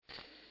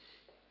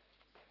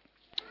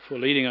for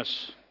leading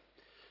us.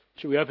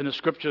 Shall we open the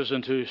scriptures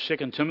into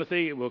 2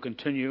 Timothy? We'll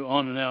continue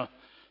on in our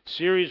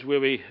series where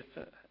we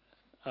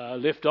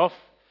left off.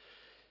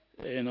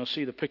 And I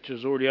see the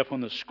pictures already up on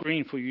the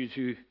screen for you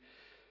to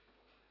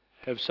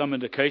have some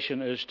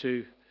indication as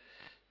to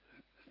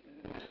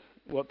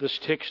what this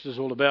text is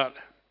all about.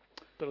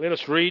 But let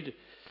us read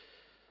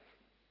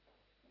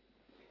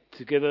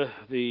together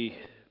the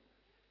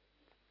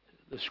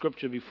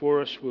scripture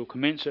before us. We'll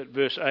commence at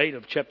verse 8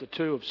 of chapter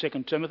 2 of 2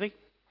 Timothy.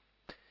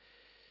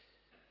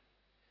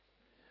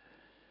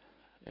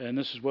 And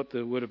this is what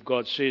the Word of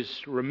God says.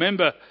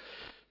 Remember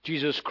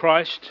Jesus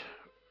Christ,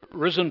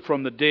 risen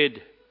from the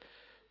dead,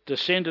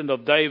 descendant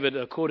of David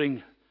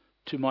according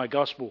to my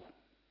gospel,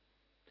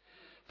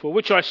 for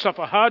which I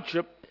suffer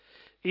hardship,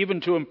 even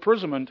to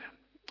imprisonment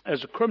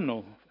as a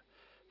criminal,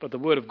 but the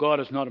word of God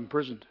is not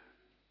imprisoned.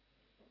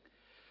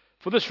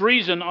 For this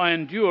reason I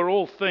endure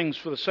all things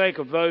for the sake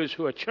of those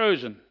who are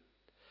chosen,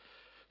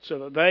 so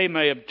that they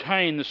may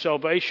obtain the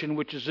salvation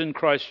which is in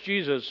Christ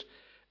Jesus,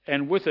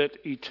 and with it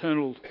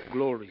eternal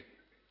glory.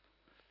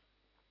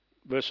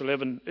 Verse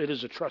 11, it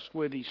is a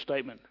trustworthy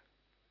statement.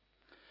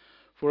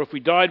 For if we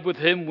died with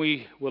him,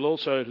 we will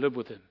also live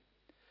with him.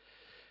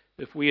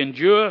 If we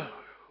endure,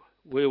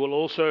 we will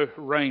also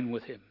reign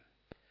with him.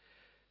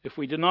 If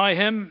we deny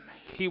him,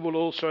 he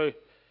also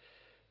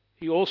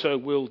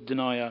will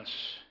deny us.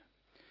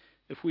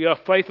 If we are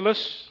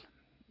faithless,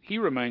 he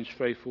remains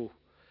faithful,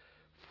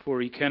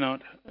 for he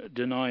cannot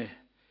deny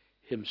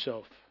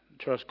himself.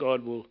 Trust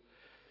God will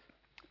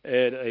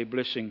add a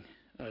blessing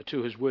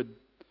to his word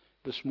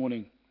this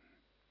morning.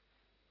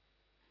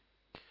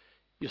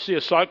 You see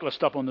a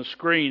cyclist up on the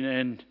screen,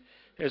 and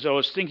as I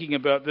was thinking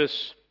about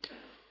this,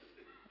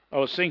 I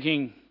was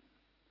thinking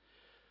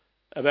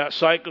about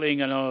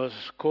cycling, and of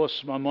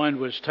course my mind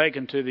was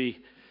taken to the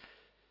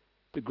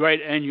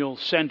great annual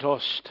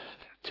Santos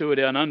Tour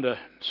Down Under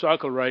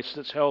cycle race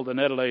that's held in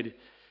Adelaide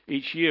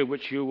each year,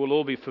 which you will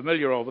all be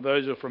familiar of,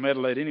 those who are from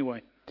Adelaide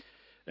anyway.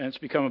 And it's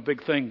become a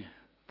big thing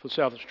for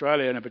South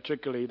Australia, and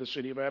particularly the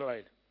city of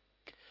Adelaide.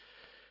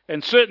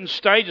 And certain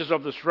stages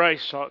of this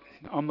race,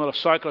 I'm not a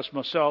cyclist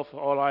myself,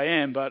 all I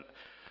am, but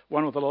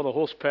one with a lot of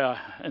horsepower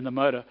in the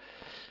motor.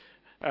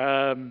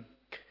 When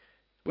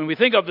we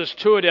think of this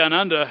Tour Down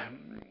Under,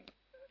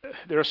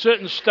 there are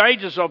certain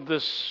stages of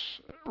this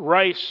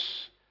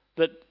race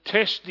that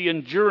test the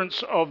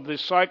endurance of the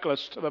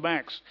cyclist to the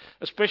max,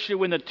 especially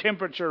when the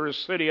temperature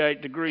is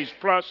 38 degrees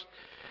plus,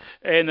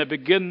 and they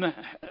begin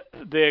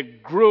their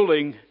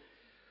grueling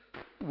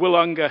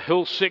Willunga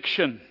Hill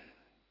section.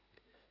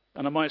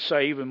 And I might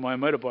say even my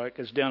motorbike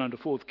is down into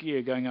fourth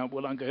gear going up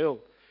Willunga Hill,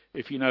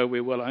 if you know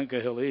where Willunga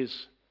Hill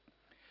is.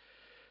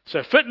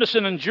 So fitness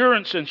and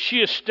endurance and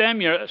sheer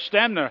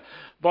stamina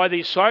by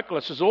these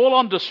cyclists is all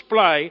on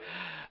display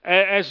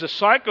as the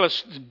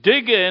cyclists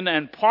dig in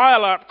and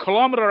pile up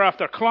kilometre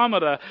after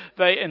kilometre.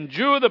 They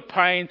endure the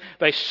pain,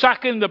 they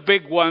suck in the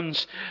big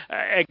ones,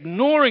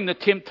 ignoring the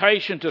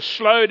temptation to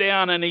slow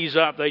down and ease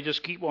up. They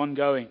just keep on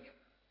going.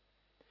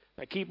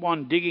 They keep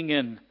on digging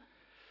in,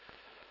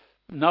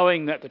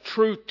 knowing that the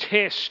true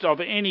test of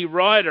any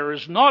rider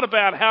is not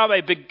about how they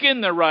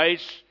begin the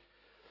race,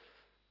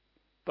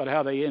 but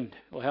how they end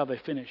or how they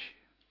finish.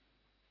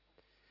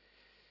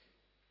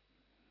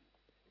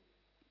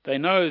 They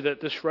know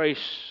that this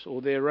race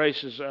or their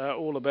races are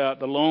all about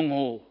the long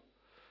haul,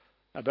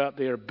 about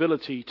their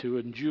ability to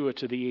endure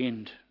to the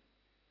end.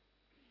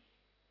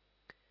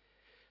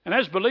 And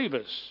as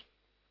believers,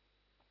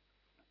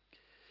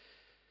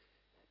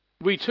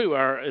 we too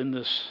are in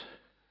this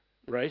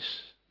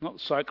race, not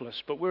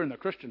cyclists, but we're in the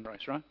Christian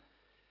race, right?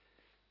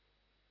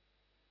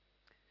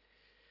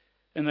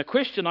 And the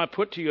question I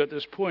put to you at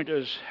this point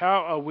is,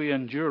 how are we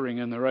enduring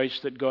in the race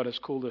that God has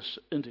called us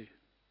into,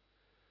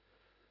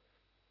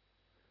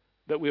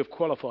 that we have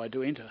qualified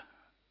to enter?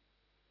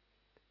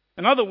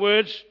 In other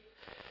words,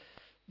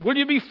 will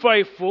you be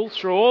faithful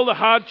through all the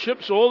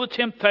hardships, all the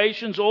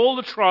temptations, all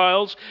the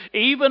trials,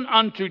 even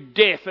unto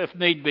death if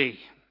need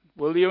be?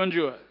 Will you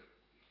endure?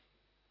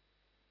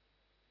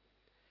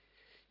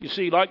 You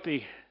see, like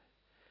the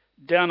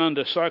Down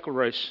Under cycle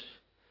race,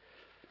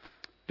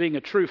 being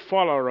a true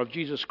follower of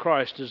Jesus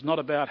Christ is not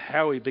about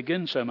how we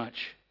begin so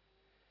much,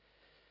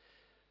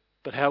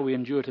 but how we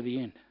endure to the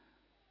end.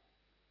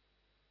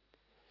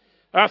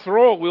 After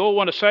all, we all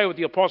want to say with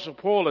the Apostle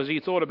Paul as he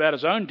thought about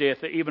his own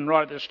death, even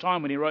right at this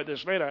time when he wrote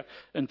this letter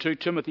in 2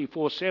 Timothy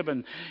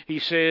 4:7, he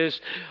says,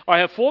 I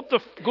have fought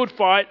the good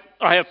fight,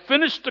 I have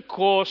finished the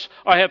course,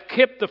 I have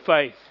kept the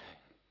faith.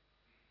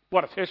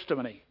 What a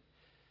testimony.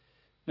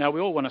 Now,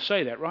 we all want to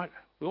say that, right?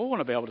 We all want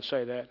to be able to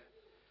say that.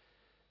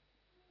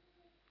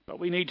 But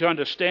we need to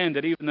understand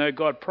that even though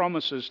God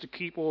promises to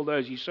keep all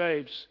those he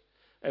saves,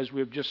 as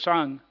we've just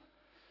sung,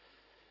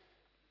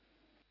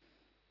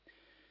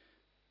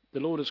 the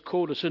Lord has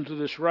called us into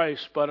this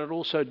race, but it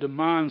also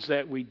demands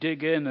that we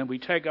dig in and we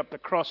take up the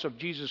cross of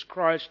Jesus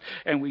Christ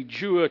and we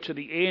endure to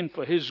the end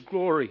for his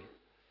glory.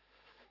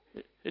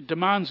 It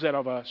demands that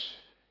of us.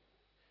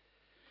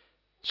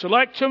 So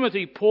like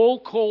Timothy, Paul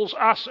calls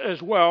us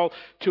as well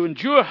to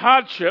endure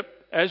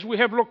hardship as we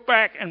have looked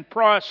back in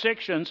prior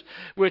sections,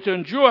 we're to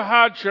endure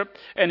hardship,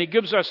 and he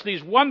gives us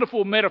these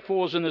wonderful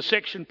metaphors in the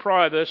section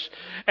prior to this,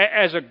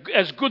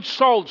 as good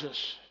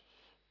soldiers.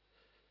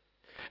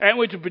 And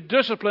we're to be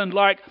disciplined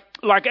like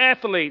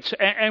athletes,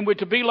 and we're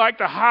to be like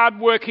the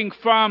hard-working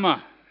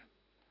farmer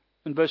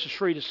in verses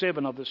 3 to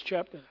 7 of this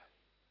chapter.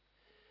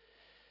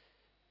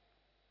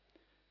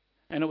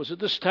 And it was at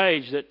this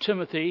stage that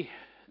Timothy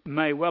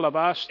may well have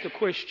asked the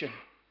question.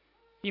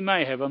 He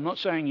may have, I'm not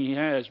saying he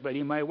has, but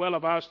he may well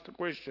have asked the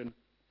question,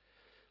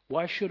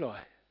 why should I?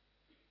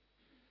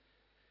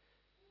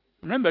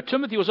 Remember,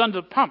 Timothy was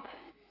under the pump.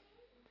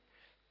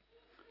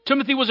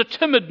 Timothy was a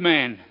timid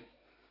man,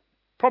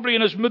 probably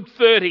in his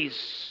mid-30s.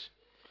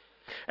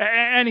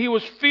 And he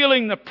was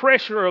feeling the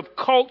pressure of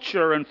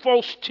culture and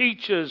false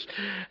teachers,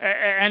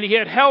 and he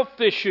had health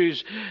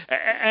issues.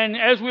 And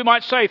as we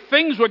might say,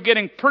 things were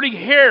getting pretty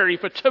hairy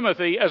for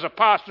Timothy as a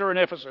pastor in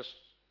Ephesus.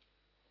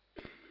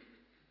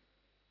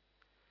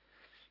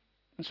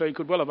 And so he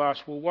could well have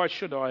asked, well, why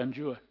should I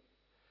endure?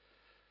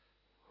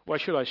 Why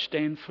should I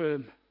stand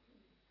firm?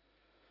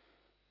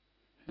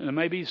 And it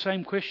may be the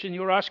same question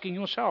you're asking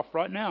yourself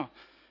right now,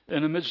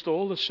 in amidst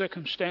all the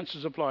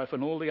circumstances of life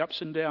and all the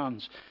ups and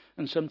downs.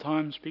 And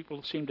sometimes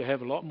people seem to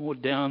have a lot more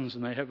downs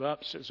than they have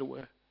ups, as it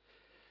were.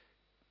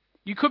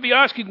 You could be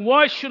asking,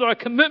 why should I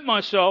commit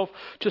myself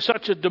to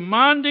such a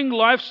demanding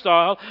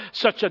lifestyle,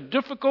 such a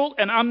difficult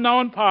and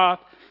unknown path,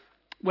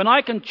 when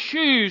I can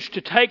choose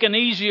to take an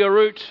easier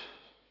route,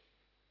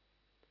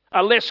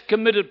 a less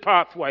committed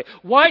pathway?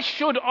 Why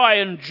should I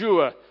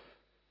endure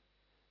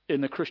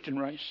in the Christian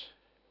race?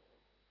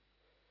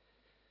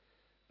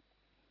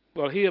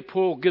 Well, here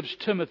Paul gives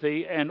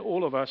Timothy and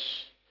all of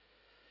us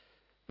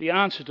the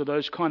answer to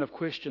those kind of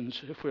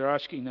questions, if we're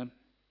asking them.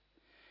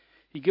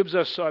 He gives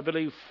us, I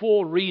believe,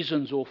 4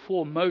 reasons or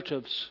 4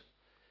 motives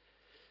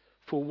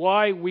for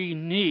why we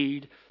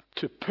need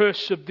to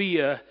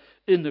persevere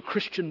in the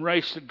Christian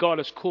race that God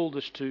has called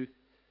us to,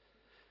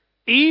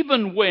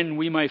 even when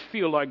we may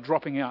feel like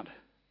dropping out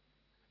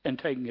and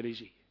taking it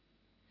easy.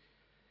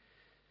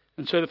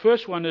 And so the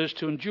first one is,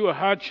 to endure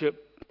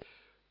hardship,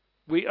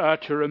 we are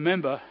to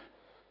remember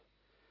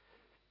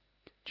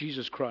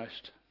Jesus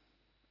Christ.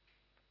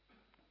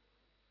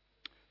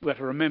 We have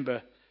to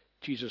remember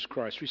Jesus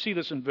Christ. We see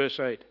this in verse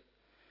 8.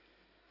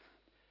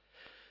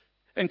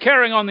 And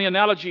carrying on the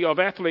analogy of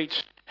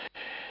athletes,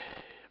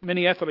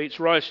 many athletes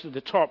rise to the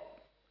top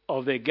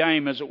of their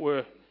game, as it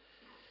were,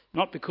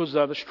 not because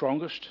they're the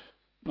strongest,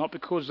 not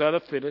because they're the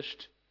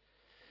fittest,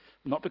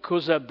 not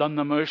because they've done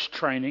the most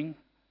training,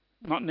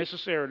 not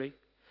necessarily.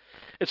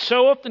 It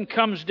so often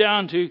comes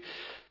down to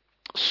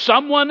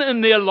someone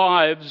in their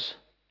lives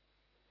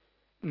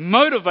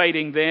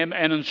motivating them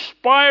and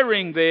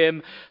inspiring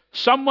them,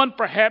 someone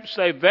perhaps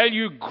they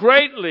value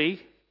greatly.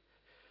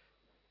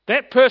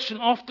 That person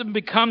often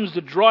becomes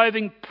the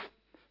driving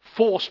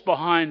force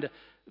behind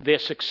their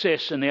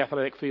success in the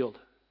athletic field.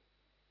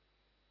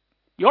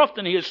 You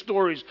often hear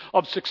stories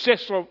of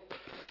successful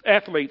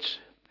athletes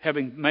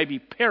having maybe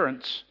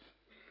parents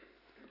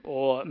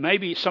or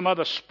maybe some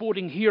other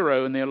sporting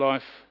hero in their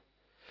life,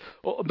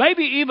 or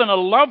maybe even a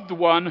loved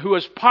one who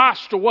has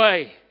passed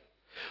away,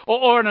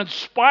 or an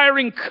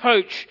inspiring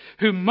coach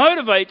who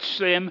motivates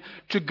them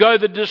to go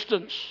the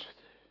distance.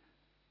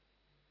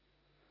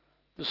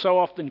 This so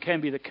often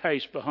can be the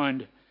case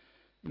behind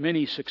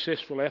many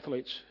successful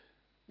athletes.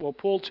 Well,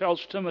 Paul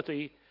tells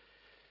Timothy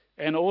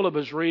and all of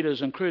his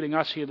readers, including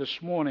us here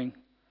this morning,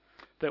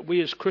 that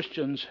we as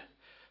Christians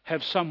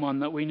have someone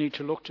that we need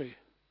to look to.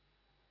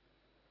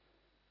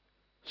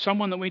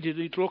 Someone that we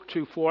need to look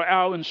to for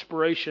our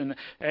inspiration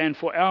and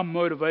for our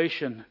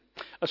motivation,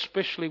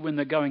 especially when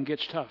the going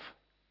gets tough.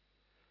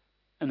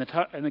 And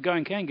the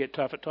going can get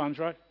tough at times,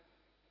 right?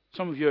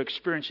 Some of you are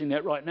experiencing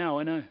that right now,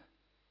 I know.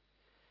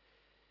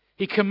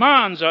 He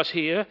commands us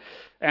here,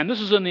 and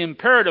this is in the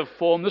imperative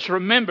form. This,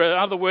 remember, in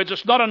other words,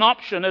 it's not an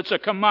option, it's a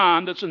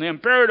command. It's in the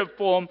imperative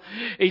form.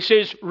 He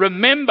says,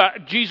 remember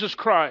Jesus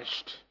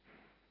Christ.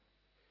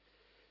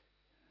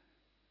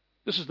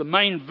 This is the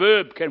main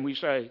verb, can we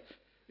say,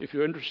 if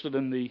you're interested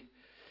in the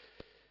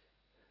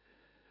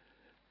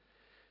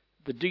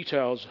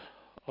details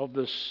of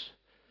this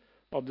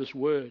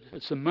word.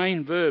 It's the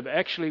main verb,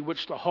 actually,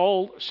 which the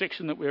whole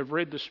section that we have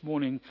read this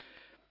morning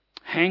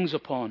hangs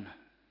upon.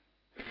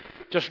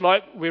 Just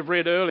like we've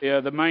read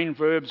earlier, the main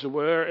verbs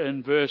were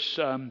in verse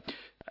 1,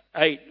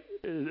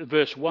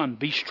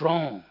 be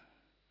strong,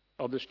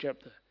 of this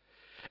chapter.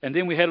 And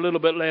then we had a little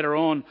bit later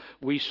on,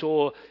 we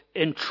saw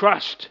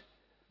entrust.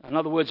 In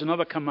other words,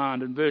 another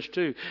command in verse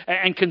 2.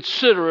 And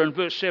consider in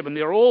verse 7.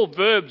 They're all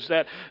verbs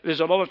that there's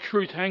a lot of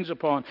truth hangs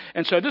upon.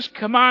 And so this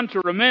command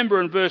to remember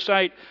in verse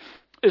 8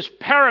 is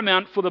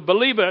paramount for the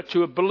believer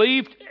to have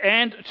believed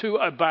and to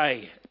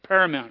obey.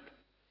 Paramount.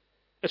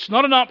 It's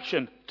not an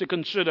option to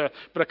consider,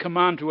 but a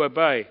command to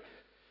obey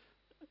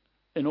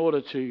in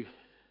order to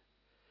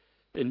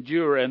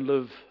endure and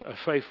live a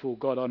faithful,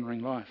 God-honouring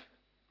life.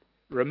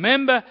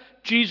 Remember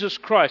Jesus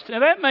Christ.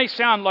 Now that may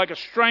sound like a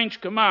strange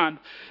command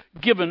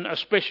given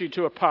especially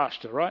to a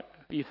pastor, right?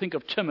 You think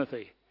of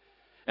Timothy.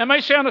 It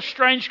may sound a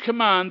strange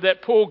command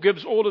that Paul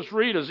gives all his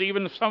readers,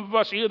 even some of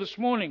us here this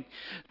morning,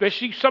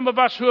 especially some of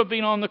us who have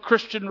been on the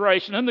Christian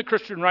race and in the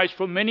Christian race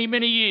for many,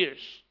 many years.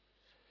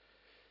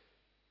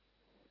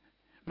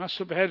 Must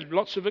have had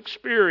lots of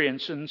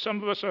experience, and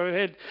some of us have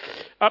had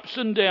ups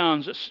and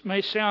downs. It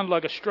may sound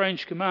like a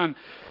strange command.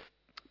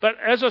 But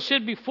as I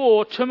said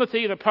before,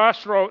 Timothy, the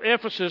pastor of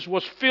Ephesus,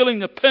 was feeling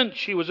the pinch.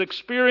 He was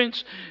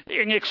experiencing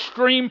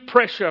extreme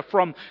pressure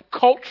from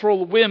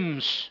cultural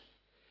whims.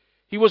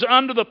 He was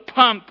under the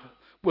pump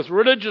with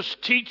religious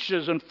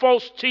teachers and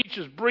false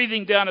teachers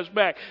breathing down his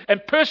back.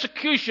 And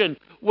persecution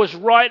was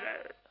right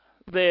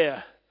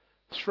there,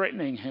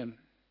 threatening him.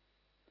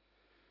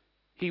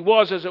 He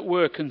was, as it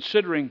were,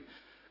 considering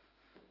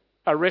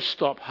a rest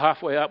stop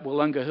halfway up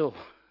Wollonga Hill.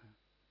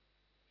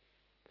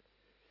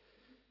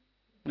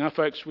 Now,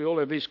 folks, we all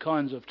have these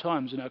kinds of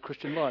times in our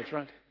Christian lives,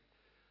 right?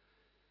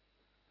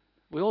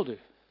 We all do.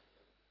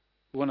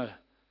 We want to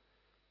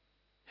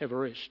have a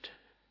rest,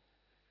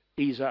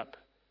 ease up,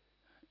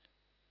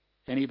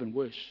 and even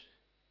worse.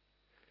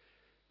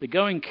 The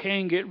going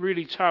can get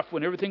really tough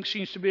when everything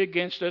seems to be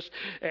against us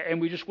and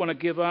we just want to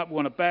give up,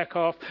 want to back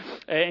off.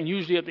 And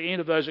usually at the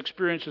end of those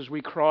experiences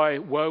we cry,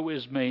 woe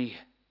is me.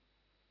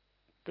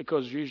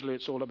 Because usually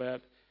it's all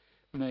about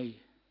me.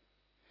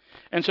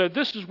 And so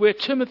this is where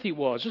Timothy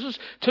was.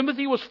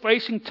 Timothy was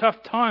facing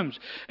tough times.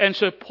 And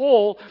so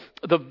Paul,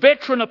 the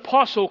veteran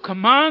apostle,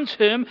 commands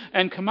him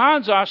and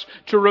commands us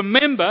to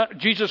remember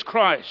Jesus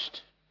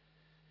Christ.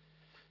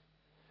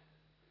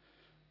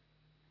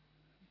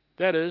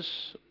 That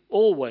is,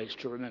 always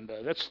to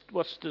remember. That's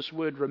what this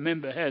word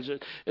remember has.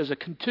 It is a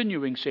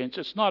continuing sense.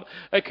 It's not,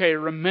 okay,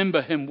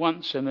 remember him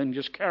once and then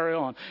just carry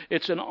on.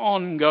 It's an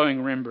ongoing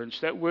remembrance.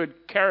 That word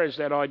carries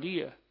that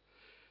idea.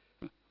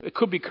 It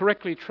could be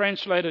correctly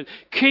translated,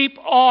 keep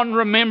on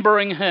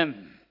remembering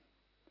him.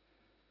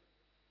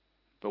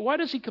 But why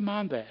does he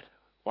command that?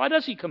 Why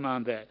does he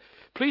command that?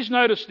 Please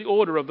notice the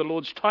order of the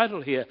Lord's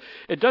title here.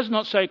 It does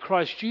not say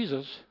Christ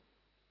Jesus,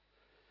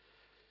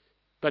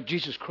 but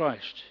Jesus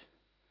Christ.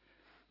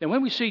 And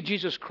when we see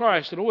Jesus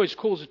Christ, it always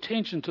calls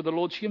attention to the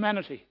Lord's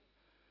humanity.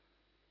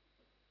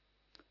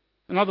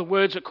 In other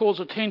words, it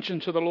calls attention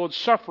to the Lord's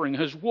suffering,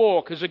 his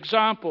walk, his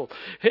example,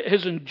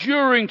 his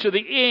enduring to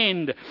the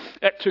end,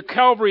 to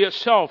Calvary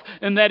itself,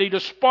 in that he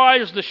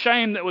despised the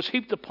shame that was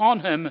heaped upon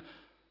him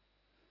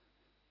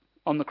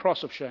on the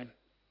cross of shame.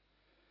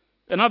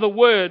 In other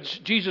words,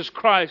 Jesus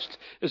Christ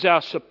is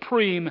our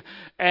supreme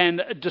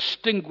and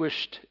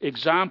distinguished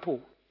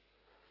example.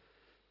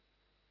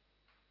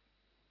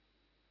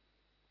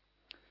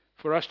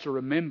 For us to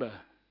remember,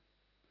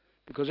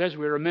 because as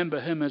we remember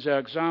him as our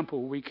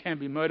example, we can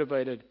be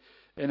motivated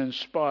and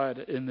inspired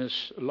in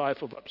this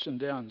life of ups and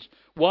downs.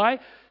 Why?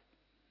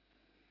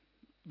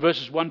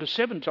 Verses 1 to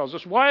 7 tells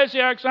us. Why is he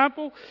our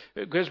example?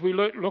 Because we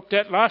looked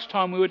at last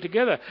time we were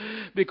together.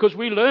 Because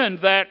we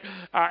learned that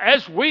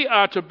as we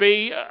are to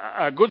be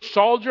a good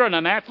soldier and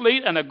an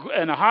athlete and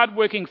a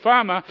hard-working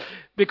farmer,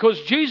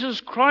 because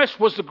Jesus Christ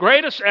was the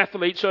greatest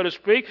athlete, so to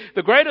speak,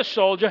 the greatest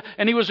soldier,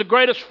 and he was the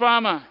greatest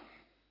farmer.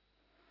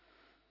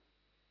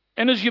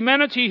 In his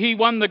humanity, he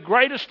won the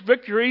greatest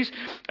victories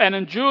and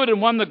endured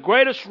and won the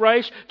greatest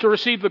race to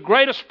receive the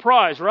greatest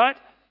prize, right?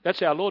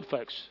 That's our Lord,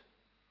 folks.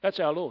 That's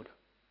our Lord.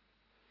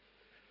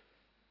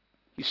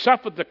 He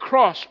suffered the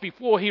cross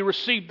before he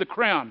received the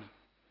crown.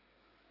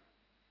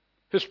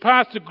 His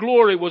path to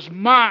glory was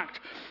marked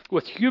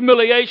with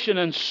humiliation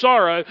and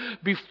sorrow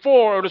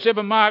before it was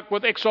ever marked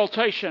with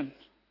exaltation.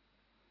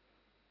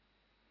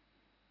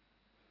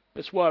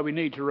 That's why we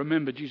need to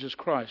remember Jesus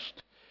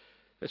Christ.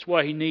 That's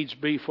why he needs to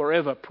be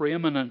forever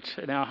preeminent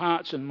in our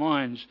hearts and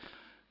minds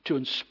to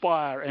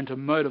inspire and to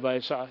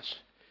motivate us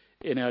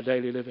in our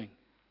daily living.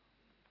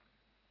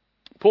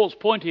 Paul's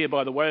point here,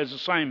 by the way, is the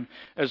same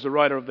as the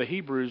writer of the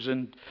Hebrews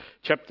in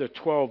chapter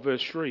 12,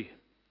 verse 3.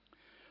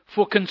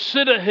 For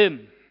consider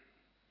him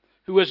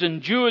who has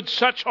endured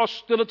such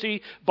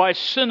hostility by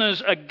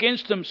sinners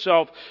against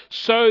himself,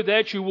 so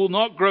that you will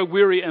not grow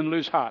weary and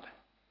lose heart.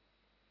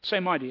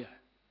 Same idea.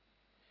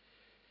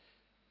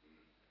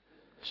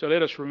 So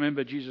let us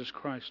remember Jesus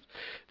Christ.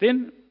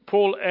 Then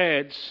Paul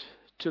adds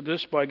to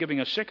this by giving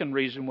a second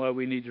reason why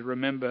we need to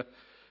remember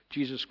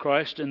Jesus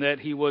Christ, and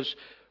that he was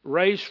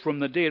raised from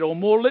the dead, or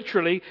more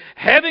literally,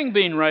 having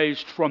been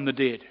raised from the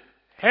dead.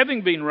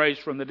 Having been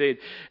raised from the dead.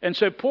 And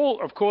so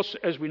Paul, of course,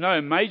 as we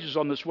know, majors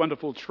on this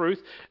wonderful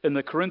truth in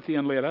the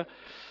Corinthian letter,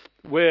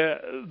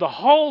 where the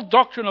whole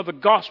doctrine of the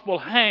gospel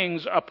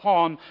hangs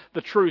upon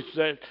the truth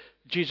that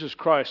Jesus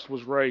Christ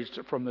was raised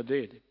from the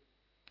dead.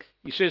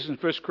 He says in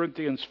 1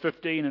 Corinthians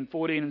 15 and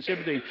 14 and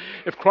 17,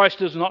 if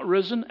Christ is not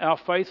risen, our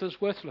faith is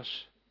worthless.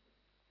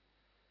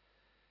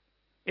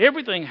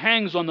 Everything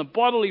hangs on the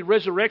bodily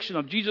resurrection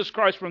of Jesus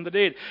Christ from the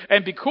dead.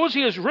 And because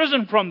he is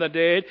risen from the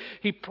dead,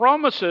 he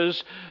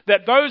promises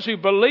that those who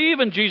believe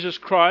in Jesus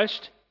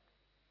Christ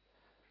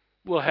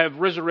will have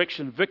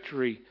resurrection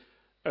victory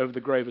over the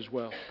grave as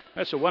well.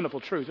 That's a wonderful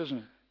truth, isn't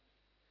it?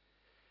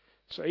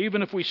 So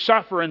even if we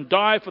suffer and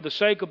die for the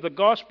sake of the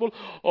gospel,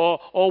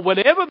 or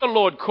whenever the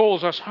Lord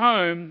calls us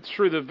home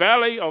through the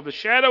valley of the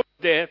shadow of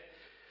death,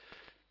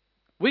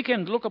 we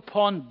can look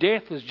upon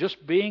death as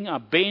just being a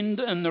bend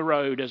in the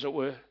road, as it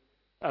were.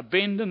 A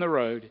bend in the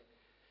road,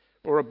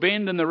 or a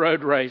bend in the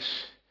road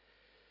race.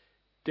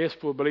 Death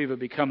for a believer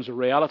becomes a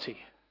reality.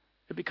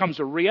 It becomes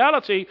a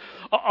reality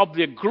of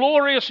the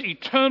glorious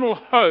eternal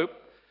hope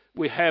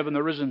we have in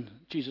the risen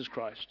Jesus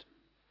Christ.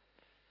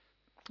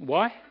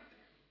 Why?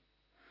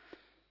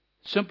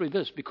 Simply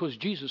this, because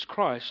Jesus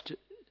Christ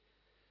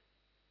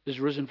is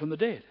risen from the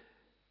dead.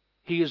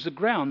 He is the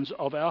grounds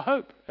of our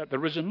hope that the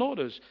risen Lord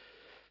is.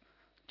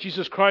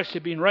 Jesus Christ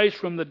had been raised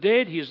from the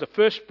dead. He is the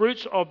first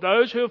fruits of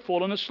those who have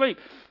fallen asleep.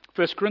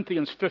 1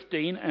 Corinthians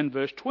 15 and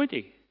verse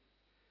 20.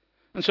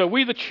 And so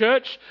we, the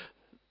church,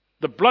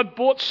 the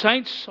blood-bought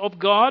saints of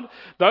God,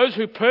 those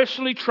who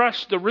personally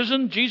trust the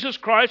risen Jesus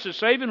Christ as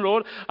Savior and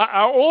Lord,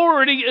 are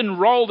already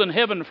enrolled in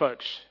heaven,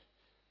 folks.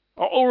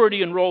 Are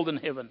already enrolled in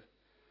heaven.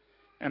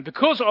 And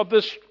because of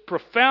this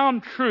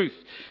profound truth,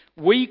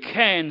 we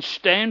can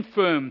stand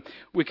firm.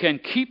 We can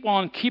keep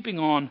on keeping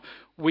on.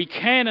 We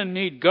can and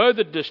need go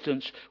the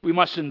distance. We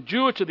must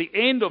endure to the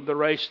end of the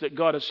race that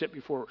God has set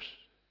before us.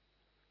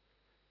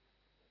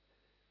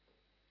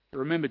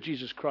 Remember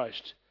Jesus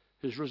Christ,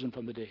 who's risen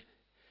from the dead.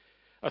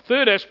 A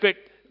third aspect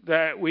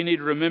that we need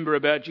to remember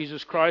about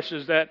Jesus Christ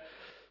is that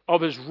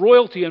of his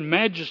royalty and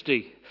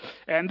majesty.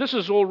 And this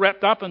is all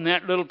wrapped up in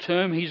that little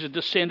term, he's a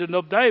descendant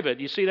of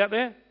David. You see that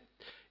there?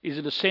 He's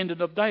a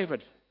descendant of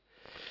David.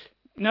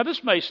 Now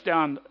this may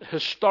sound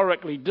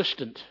historically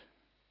distant,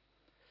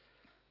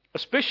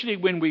 especially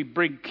when we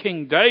bring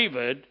King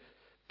David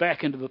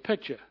back into the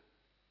picture,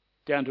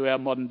 down to our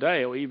modern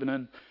day, or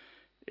even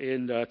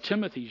in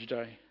Timothy's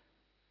day.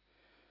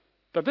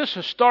 But this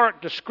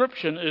historic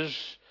description is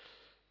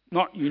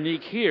not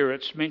unique here.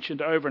 It's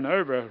mentioned over and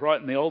over, right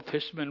in the Old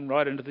Testament and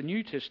right into the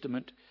New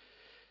Testament.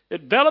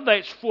 It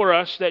validates for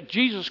us that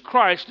Jesus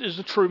Christ is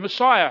the true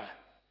Messiah,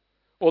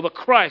 or the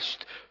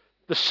Christ,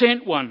 the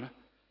sent one,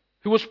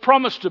 who was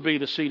promised to be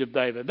the seed of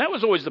David. That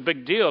was always the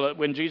big deal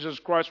when Jesus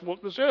Christ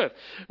walked this earth.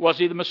 Was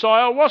he the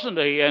Messiah or wasn't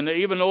he? And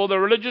even all the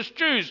religious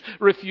Jews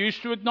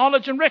refused to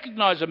acknowledge and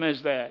recognize him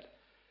as that.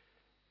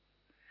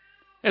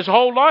 His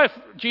whole life,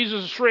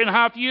 Jesus'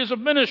 3.5 years of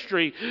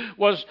ministry,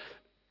 was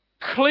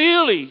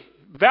clearly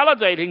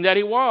validating that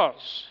he was.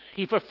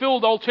 He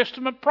fulfilled Old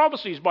Testament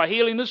prophecies by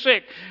healing the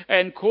sick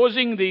and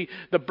causing the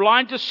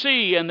blind to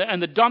see and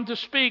the dumb to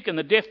speak and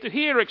the deaf to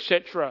hear,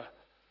 etc.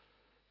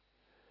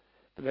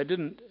 But they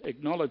didn't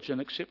acknowledge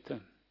and accept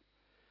him.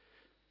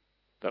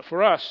 But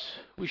for us,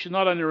 we should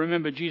not only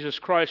remember Jesus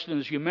Christ in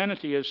his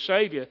humanity as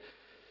Saviour,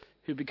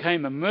 who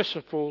became a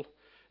merciful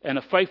and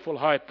a faithful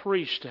high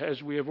priest,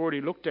 as we have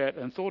already looked at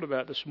and thought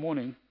about this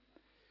morning,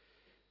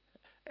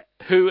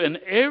 who in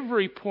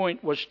every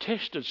point was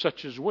tested,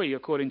 such as we,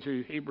 according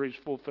to Hebrews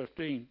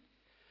 4:15.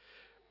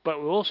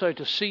 But we're also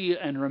to see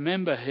and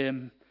remember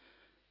him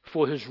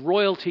for his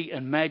royalty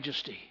and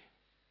majesty.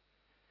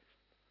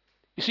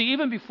 You see,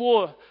 even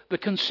before the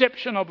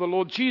conception of the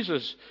Lord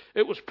Jesus,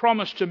 it was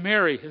promised to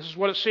Mary. This is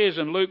what it says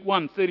in Luke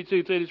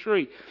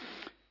 1:32-33.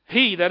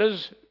 He, that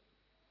is,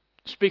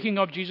 speaking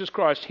of Jesus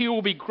Christ, he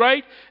will be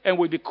great and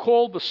will be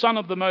called the Son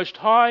of the Most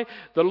High.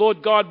 The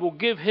Lord God will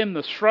give him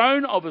the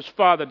throne of his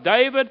father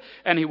David,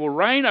 and he will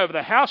reign over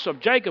the house of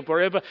Jacob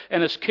forever,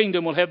 and his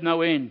kingdom will have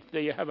no end.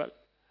 There you have it.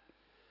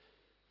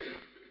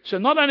 So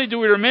not only do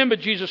we remember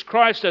Jesus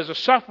Christ as a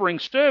suffering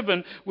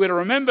servant, we're to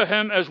remember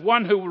him as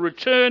one who will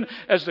return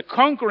as the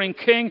conquering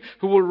king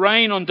who will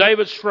reign on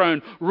David's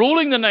throne,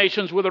 ruling the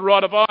nations with a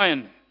rod of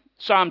iron.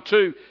 Psalm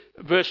 2,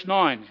 verse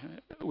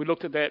 9. We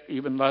looked at that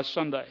even last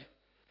Sunday.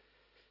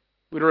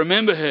 We're to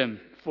remember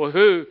him for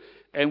who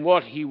and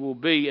what he will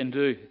be and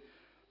do.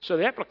 So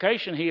the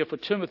application here for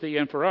Timothy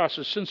and for us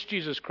is, since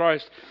Jesus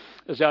Christ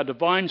is our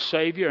divine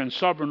Saviour and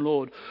sovereign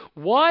Lord,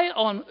 why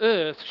on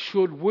earth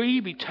should we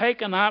be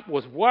taken up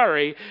with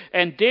worry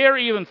and dare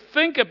even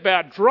think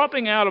about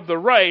dropping out of the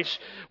race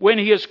when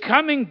he is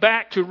coming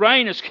back to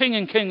reign as King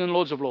and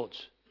Lords of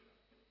Lords?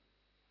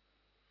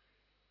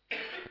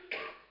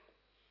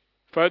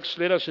 Folks,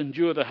 let us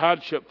endure the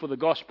hardship for the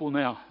gospel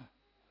now,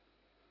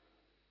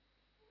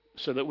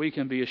 so that we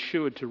can be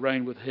assured to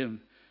reign with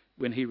him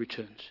when he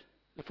returns.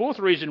 The fourth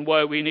reason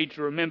why we need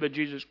to remember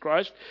Jesus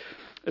Christ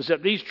is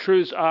that these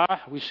truths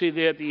are, we see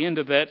there at the end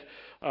of that,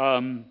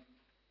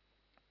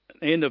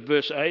 end of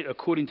verse 8,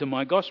 according to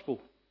my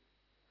gospel.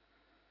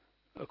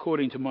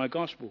 According to my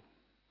gospel.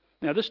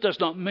 Now this does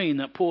not mean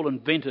that Paul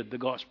invented the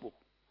gospel,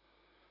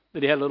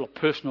 that he had a little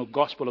personal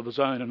gospel of his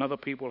own and other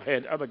people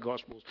had other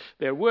gospels.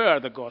 There were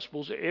other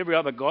gospels. Every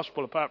other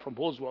gospel apart from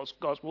Paul's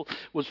gospel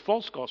was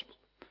false gospel.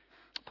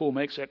 Paul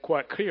makes that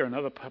quite clear in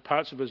other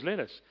parts of his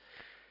letters.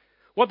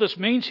 What this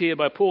means here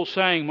by Paul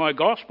saying my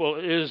gospel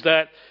is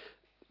that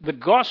the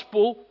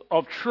gospel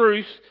of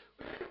truth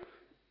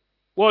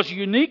was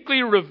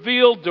uniquely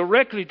revealed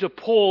directly to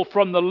Paul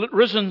from the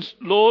risen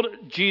Lord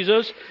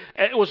Jesus.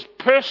 It was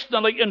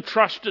personally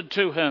entrusted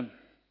to him.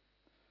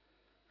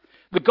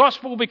 The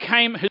gospel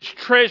became his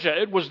treasure.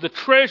 It was the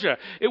treasure.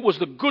 It was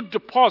the good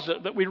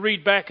deposit that we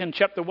read back in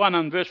chapter 1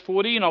 and verse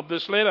 14 of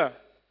this letter.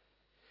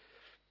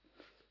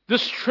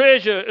 This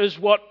treasure is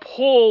what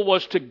Paul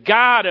was to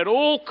guard at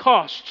all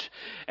costs.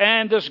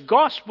 And this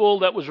gospel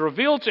that was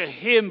revealed to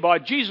him by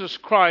Jesus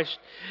Christ,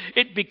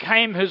 it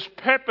became his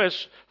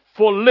purpose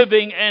for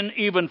living and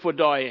even for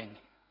dying.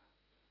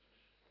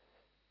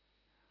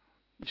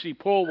 You see,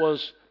 Paul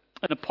was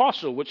an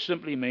apostle, which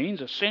simply means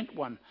a sent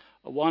one,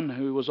 one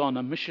who was on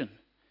a mission.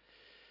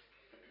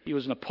 He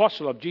was an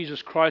apostle of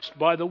Jesus Christ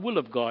by the will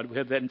of God. We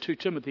have that in 2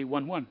 Timothy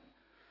 1:1.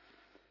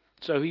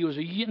 So he was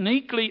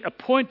uniquely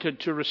appointed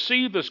to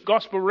receive this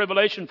gospel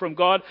revelation from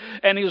God,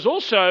 and he was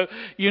also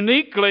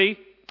uniquely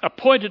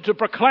appointed to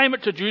proclaim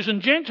it to Jews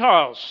and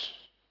Gentiles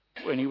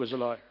when he was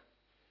alive.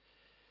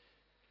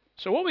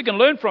 So what we can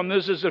learn from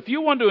this is if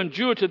you want to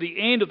endure to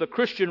the end of the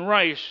Christian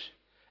race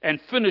and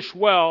finish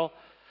well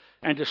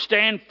and to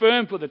stand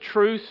firm for the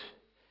truth,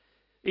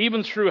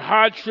 even through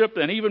hardship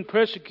and even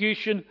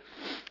persecution,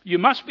 you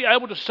must be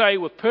able to say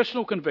with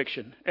personal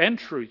conviction and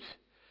truth,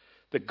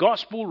 the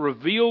gospel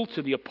revealed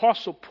to the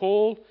Apostle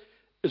Paul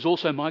is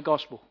also my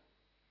gospel.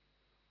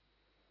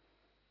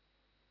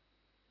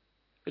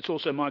 It's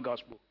also my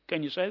gospel.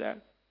 Can you say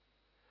that?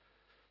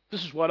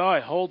 This is what I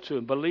hold to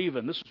and believe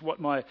in. This is what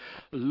my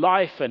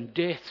life and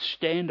death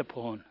stand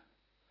upon.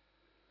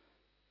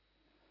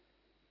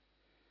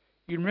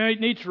 You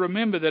need to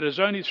remember that it is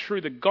only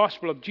through the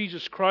gospel of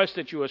Jesus Christ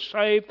that you are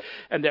saved,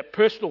 and that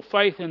personal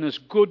faith in this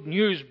good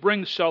news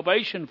brings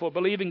salvation for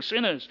believing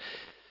sinners.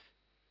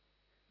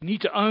 You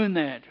need to own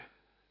that.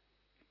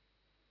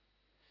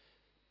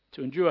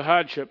 To endure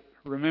hardship,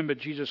 remember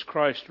Jesus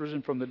Christ,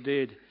 risen from the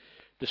dead,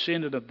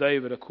 descendant of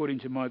David, according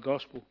to my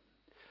gospel.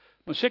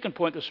 My second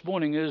point this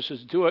morning is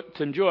to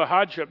endure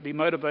hardship, be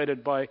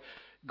motivated by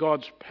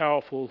God's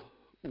powerful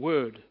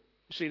word.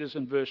 You see this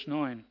in verse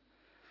 9.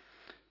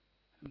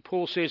 And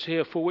Paul says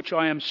here, for which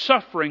I am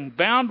suffering,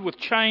 bound with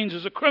chains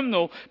as a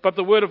criminal, but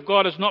the word of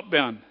God is not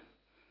bound.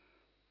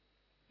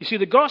 You see,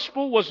 the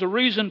gospel was the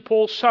reason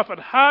Paul suffered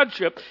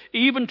hardship,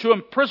 even to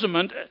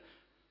imprisonment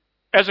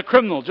as a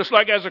criminal, just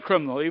like as a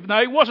criminal. Even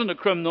though he wasn't a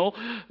criminal,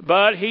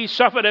 but he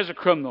suffered as a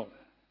criminal,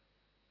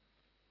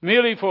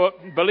 merely for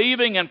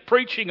believing and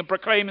preaching and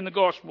proclaiming the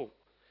gospel.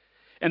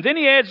 And then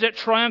he adds that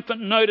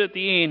triumphant note at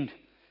the end,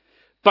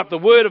 but the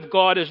word of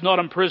God is not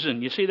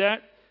imprisoned. You see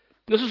that?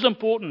 This is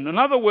important. In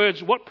other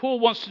words, what Paul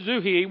wants to do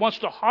here, he wants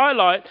to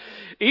highlight,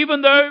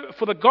 even though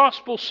for the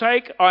gospel's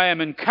sake I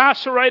am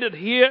incarcerated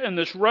here in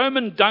this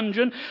Roman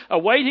dungeon,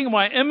 awaiting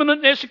my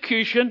imminent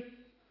execution,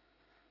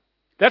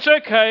 that's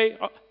okay.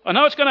 I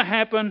know it's going to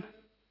happen.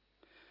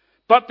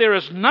 But there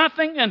is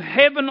nothing in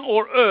heaven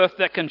or earth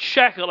that can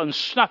shackle and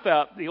snuff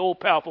out the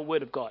all-powerful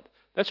word of God.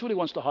 That's what he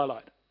wants to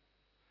highlight.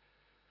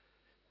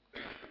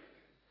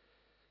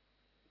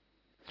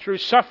 Through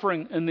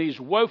suffering in these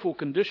woeful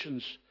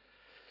conditions,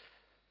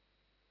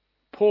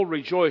 Paul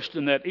rejoiced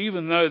in that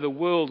even though the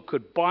world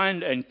could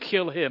bind and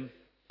kill him,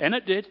 and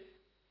it did,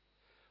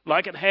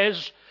 like it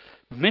has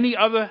many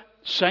other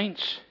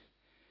saints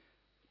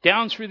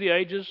down through the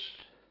ages,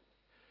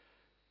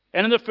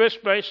 and in the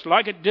first place,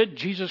 like it did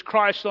Jesus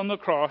Christ on the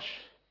cross,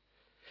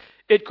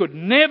 it could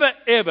never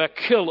ever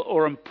kill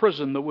or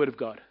imprison the word of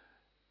God.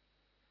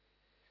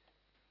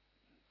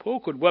 Paul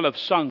could well have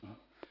sung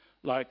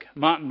like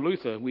Martin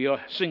Luther. We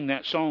sing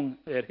that song,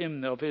 that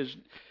hymn of his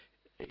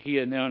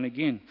here now and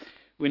again.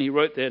 When he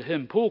wrote that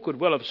hymn, Paul could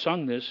well have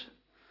sung this.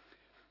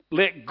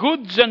 Let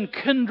goods and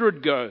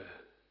kindred go,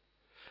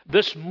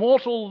 this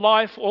mortal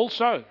life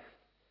also.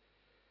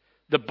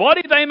 The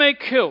body they may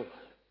kill,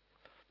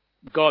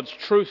 God's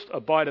truth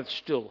abideth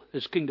still.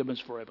 His kingdom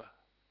is forever.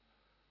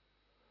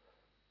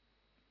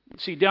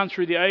 See, down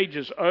through the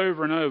ages,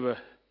 over and over,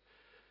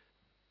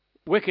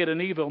 wicked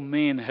and evil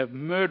men have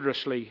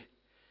murderously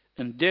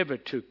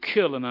endeavored to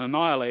kill and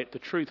annihilate the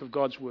truth of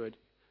God's word.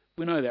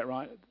 We know that,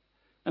 right?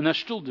 And they're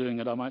still doing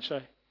it, I might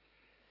say.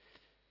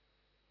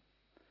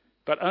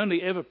 But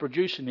only ever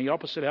producing the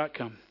opposite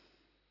outcome.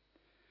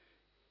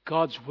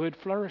 God's word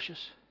flourishes.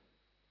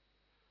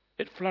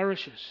 It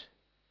flourishes.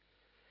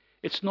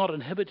 It's not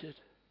inhibited.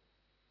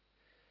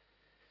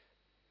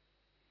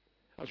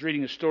 I was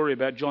reading a story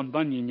about John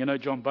Bunyan. You know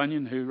John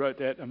Bunyan, who wrote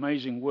that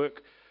amazing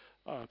work,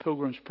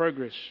 Pilgrim's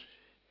Progress.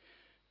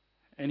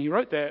 And he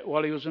wrote that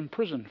while he was in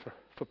prison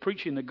for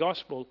preaching the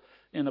gospel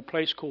in a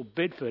place called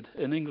Bedford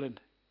in England.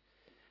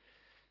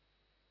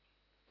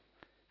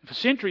 For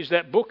centuries,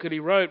 that book that he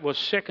wrote was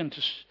second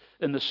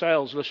in the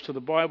sales list to the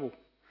Bible.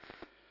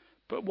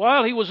 But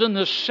while he was in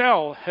this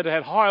cell, it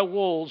had high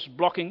walls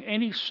blocking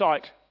any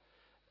sight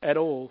at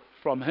all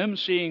from him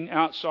seeing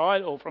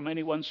outside or from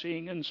anyone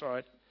seeing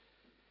inside.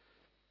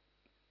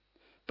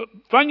 But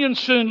Bunyan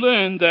soon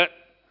learned that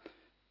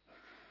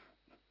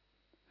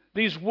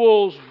these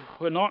walls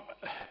were not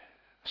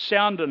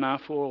sound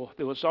enough, or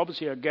there was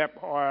obviously a gap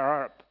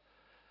higher up.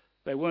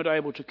 They weren't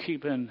able to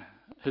keep in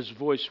his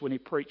voice when he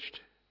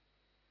preached.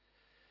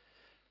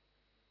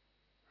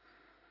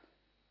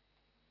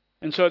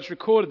 And so it's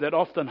recorded that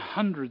often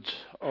hundreds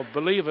of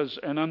believers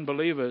and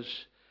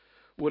unbelievers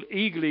would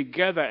eagerly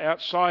gather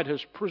outside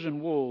his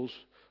prison walls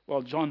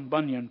while John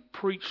Bunyan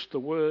preached the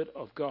word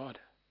of God.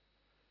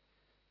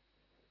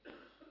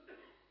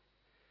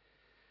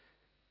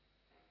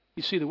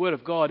 You see, the word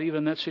of God, even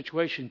in that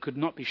situation, could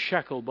not be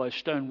shackled by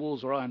stone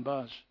walls or iron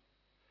bars.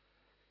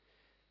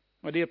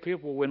 My dear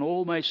people, when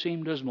all may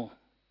seem dismal,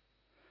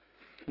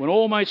 when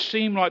all may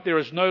seem like there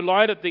is no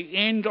light at the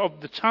end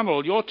of the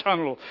tunnel, your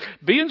tunnel,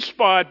 be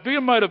inspired, be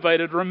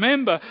motivated.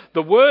 Remember,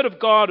 the Word of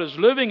God is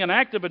living and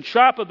active and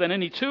sharper than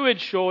any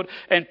two-edged sword,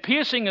 and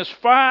piercing as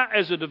far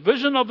as the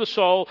division of the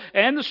soul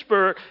and the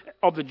spirit,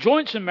 of the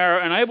joints and marrow,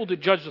 and able to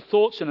judge the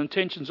thoughts and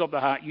intentions of the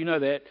heart. You know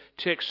that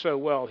text so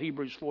well,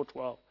 Hebrews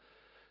 4:12.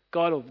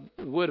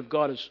 The Word of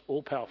God is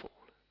all-powerful.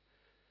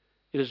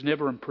 It is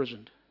never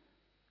imprisoned.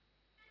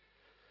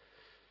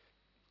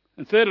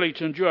 And thirdly,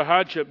 to endure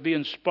hardship, be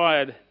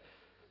inspired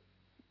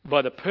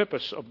by the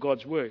purpose of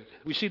God's word.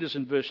 We see this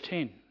in verse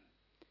 10.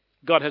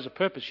 God has a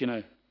purpose, you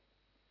know.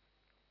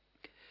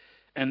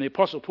 And the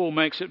Apostle Paul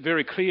makes it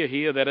very clear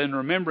here that in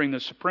remembering the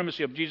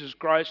supremacy of Jesus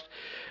Christ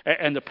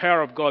and the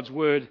power of God's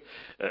word,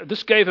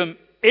 this gave him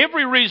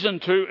every reason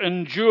to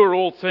endure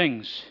all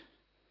things.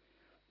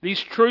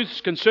 These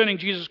truths concerning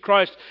Jesus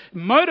Christ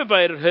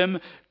motivated him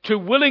to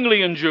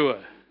willingly endure.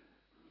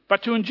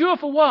 But to endure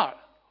for what?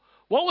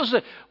 What was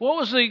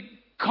the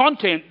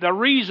content, the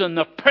reason,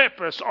 the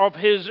purpose of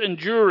his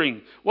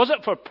enduring? Was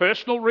it for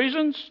personal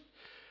reasons?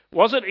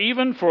 Was it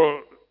even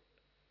for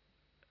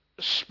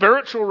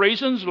spiritual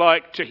reasons,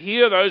 like to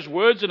hear those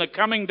words in a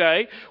coming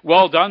day,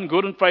 "Well done,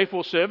 good and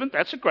faithful servant"?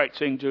 That's a great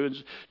thing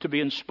to be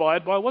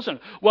inspired by,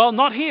 wasn't it? Well,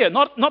 not here,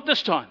 not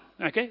this time,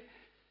 okay?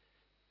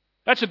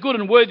 That's a good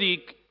and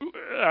worthy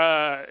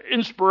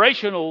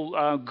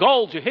inspirational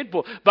goal to head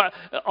for. But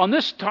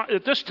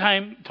at this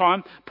time,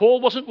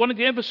 Paul wasn't wanting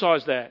to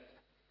emphasize that.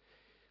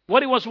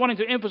 What he was wanting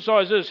to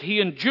emphasize is he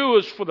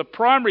endures for the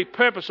primary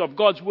purpose of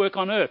God's work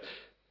on earth.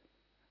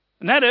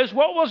 And that is,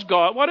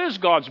 what is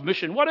God's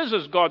mission? What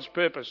is God's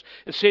purpose?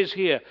 It says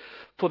here,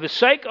 for the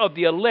sake of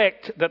the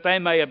elect, that they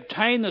may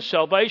obtain the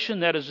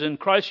salvation that is in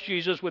Christ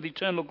Jesus with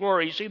eternal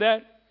glory. You see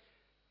that?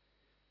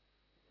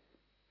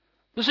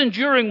 This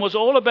enduring was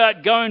all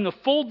about going the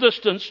full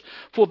distance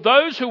for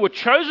those who were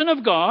chosen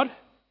of God,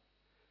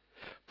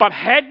 but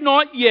had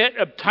not yet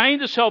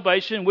obtained the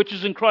salvation which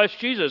is in Christ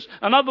Jesus.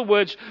 In other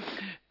words,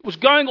 it was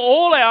going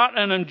all out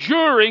and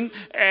enduring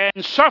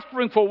and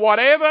suffering for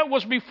whatever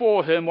was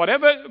before him,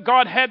 whatever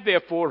God had there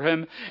for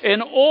him,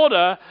 in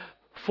order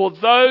for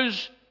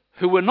those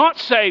who were not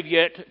saved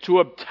yet to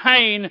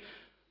obtain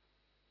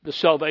the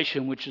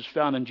salvation which is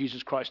found in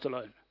Jesus Christ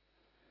alone.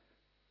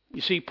 You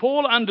see,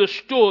 Paul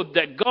understood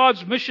that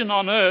God's mission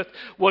on earth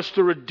was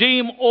to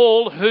redeem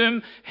all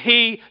whom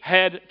he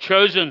had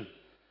chosen.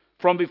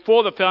 From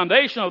before the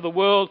foundation of the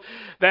world,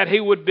 that he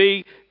would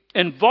be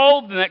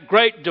involved in that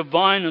great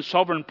divine and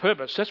sovereign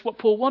purpose. That's what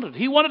Paul wanted.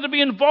 He wanted to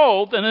be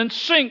involved and in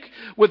sync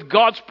with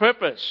God's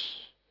purpose.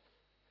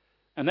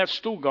 And that's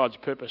still God's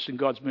purpose and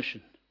God's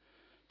mission,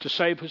 to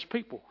save his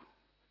people,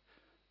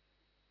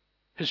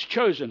 his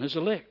chosen, his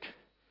elect.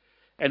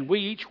 And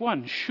we, each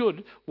one,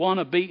 should want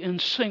to be in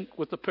sync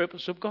with the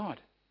purpose of God.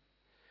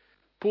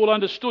 Paul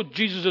understood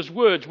Jesus'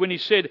 words when he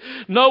said,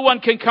 "No one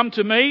can come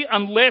to me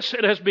unless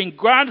it has been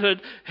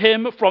granted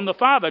him from the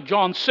Father."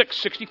 John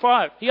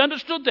 6:65. He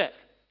understood that.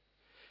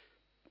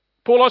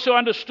 Paul also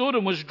understood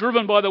and was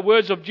driven by the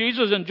words of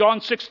Jesus in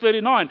John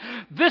 6:39.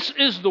 "This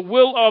is the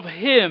will of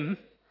him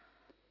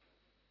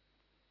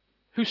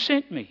who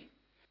sent me,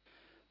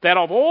 that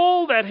of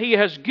all that he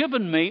has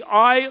given me,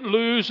 I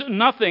lose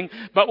nothing,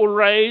 but will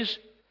raise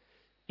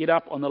it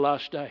up on the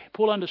last day."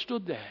 Paul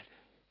understood that.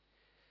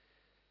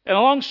 And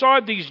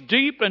alongside these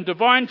deep and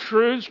divine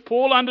truths,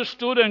 Paul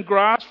understood and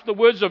grasped the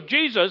words of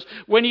Jesus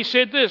when he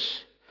said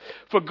this,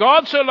 "For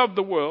God so loved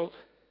the world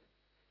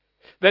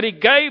that he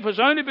gave his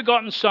only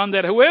begotten Son,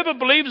 that whoever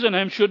believes in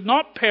him should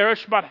not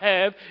perish but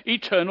have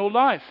eternal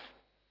life."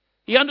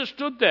 He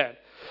understood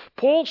that.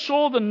 Paul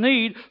saw the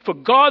need for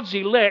God's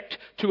elect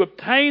to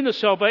obtain the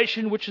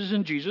salvation which is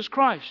in Jesus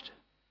Christ.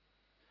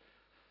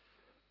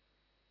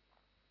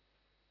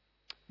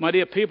 My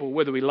dear people,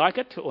 whether we like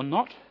it or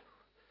not,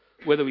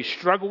 whether we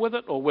struggle with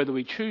it or whether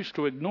we choose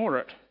to ignore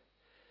it,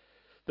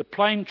 the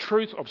plain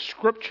truth of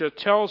Scripture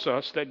tells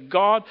us that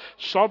God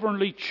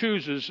sovereignly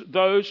chooses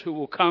those who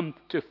will come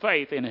to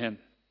faith in him.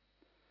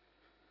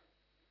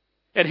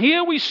 And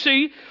here we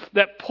see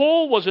that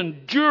Paul was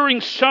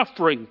enduring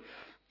suffering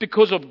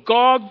because of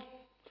God's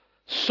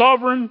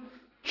sovereign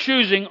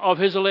choosing of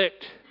his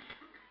elect.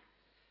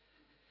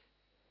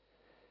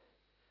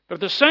 But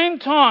at the same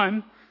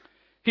time,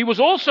 he was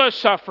also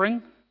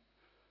suffering,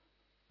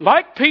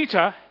 like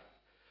Peter,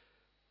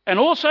 and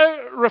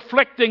also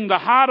reflecting the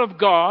heart of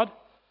God.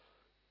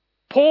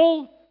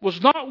 Paul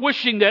was not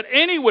wishing that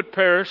any would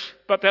perish,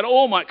 but that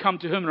all might come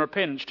to him in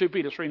repentance. 2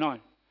 Peter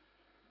 3:9.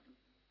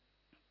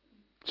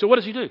 So what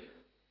does he do?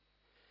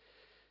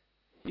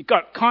 You've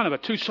got kind of a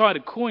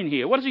two-sided coin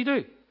here. What does he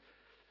do?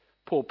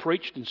 Paul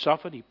preached and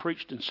suffered. He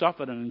preached and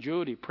suffered and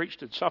endured. He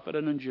preached and suffered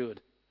and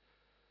endured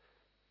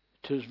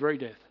to his very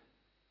death.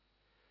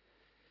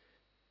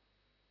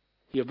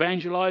 He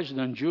evangelized and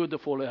endured the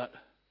fallout.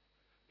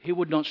 He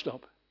would not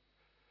stop.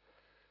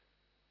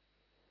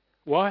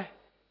 Why?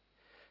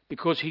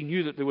 Because he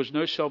knew that there was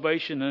no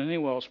salvation in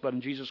anyone else but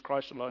in Jesus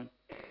Christ alone.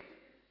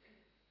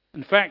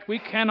 In fact,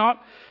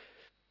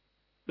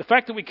 the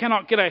fact that we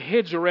cannot get our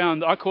heads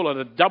around, I call it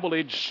a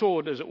double-edged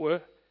sword, as it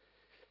were,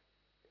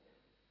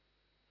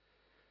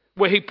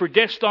 where he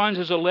predestines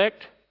his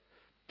elect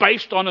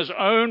based on his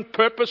own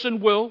purpose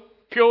and will,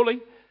 purely.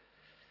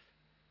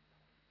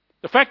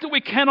 The fact that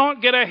we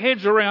cannot get our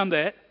heads around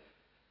that,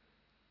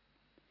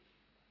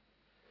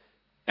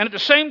 and at the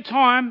same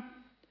time,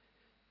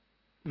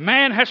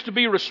 man has to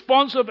be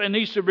responsive and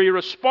needs to be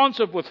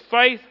responsive with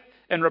faith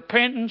and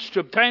repentance to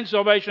obtain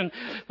salvation.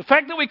 The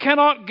fact that we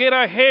cannot get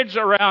our heads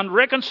around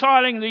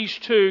reconciling these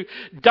two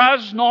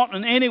does not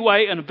in any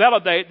way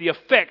invalidate the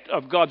effect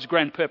of God's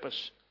grand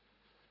purpose.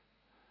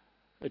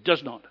 It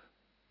does not.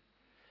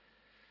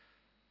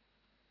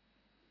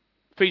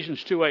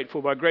 Ephesians 2:8,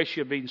 for by grace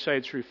you have been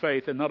saved through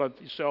faith, and not of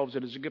yourselves,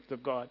 it is a gift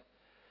of God.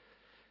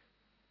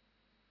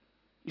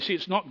 You see,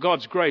 it's not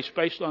God's grace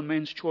based on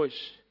man's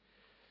choice.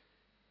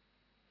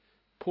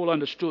 Paul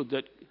understood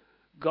that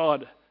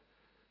God,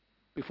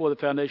 before the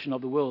foundation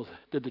of the world,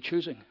 did the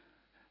choosing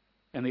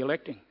and the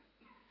electing.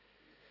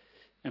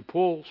 And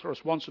Paul's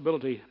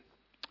responsibility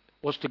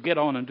was to get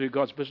on and do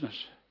God's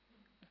business.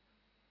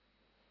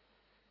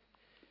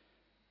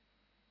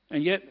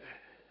 And yet,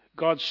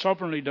 God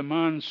sovereignly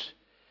demands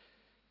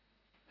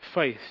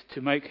faith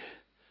to make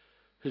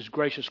his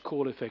gracious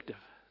call effective.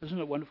 Isn't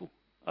it wonderful?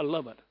 I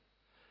love it.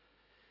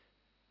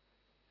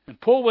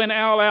 And Paul went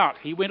all out.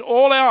 He went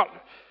all out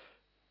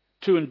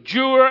to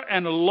endure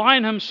and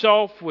align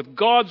himself with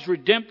God's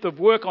redemptive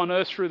work on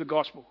earth through the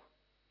gospel.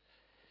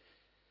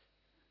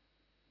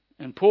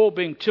 And Paul,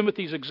 being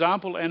Timothy's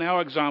example and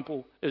our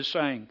example, is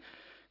saying,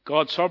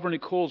 God sovereignly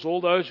calls all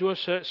those who are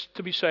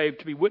to be saved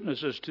to be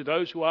witnesses to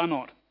those who are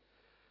not.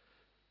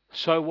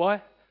 So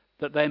why?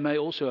 That they may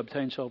also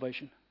obtain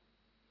salvation.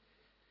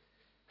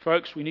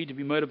 Folks, we need to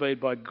be motivated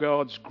by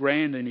God's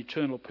grand and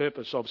eternal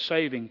purpose of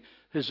saving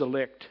his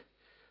elect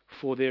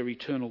for their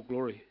eternal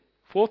glory.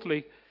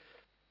 Fourthly,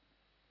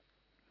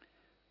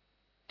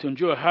 to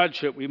endure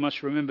hardship, we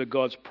must remember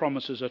God's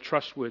promises are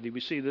trustworthy. We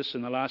see this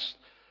in the last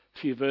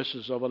few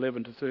verses of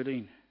 11 to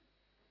 13.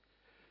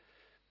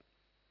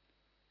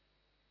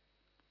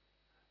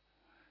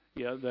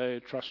 Yeah, they're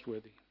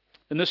trustworthy.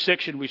 In this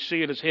section, we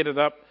see it is headed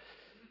up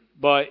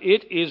by,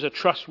 it is a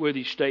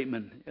trustworthy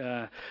statement.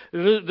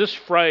 This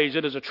phrase,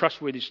 it is a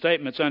trustworthy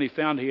statement, it's only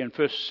found here in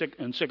 1st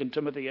and 2nd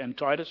Timothy and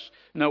Titus,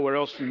 nowhere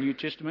else in the New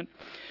Testament.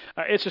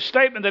 It's a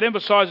statement that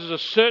emphasizes a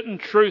certain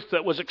truth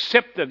that was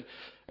accepted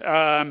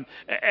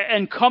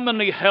and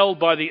commonly held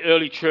by the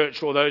early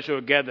church or those who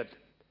were gathered.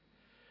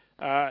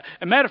 As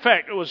a matter of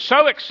fact, it was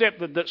so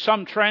accepted that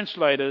some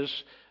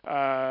translators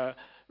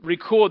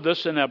record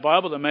this in our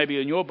Bible, that maybe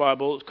in your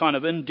Bible it's kind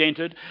of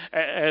indented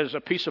as a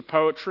piece of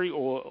poetry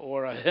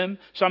or a hymn.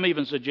 Some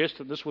even suggest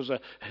that this was a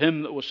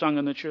hymn that was sung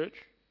in the church.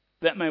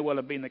 That may well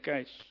have been the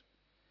case.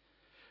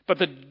 But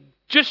the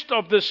gist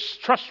of this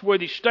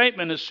trustworthy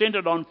statement is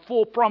centered on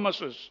 4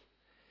 promises.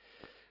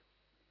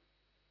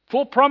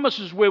 4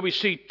 promises where we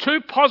see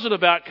 2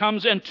 positive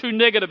outcomes and 2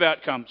 negative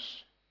outcomes.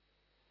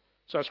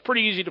 So it's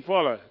pretty easy to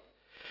follow.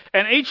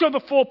 And each of the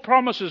 4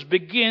 promises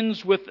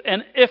begins with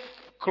an if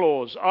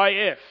clause,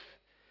 if,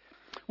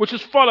 which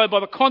is followed by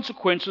the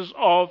consequences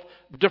of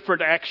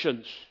different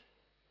actions.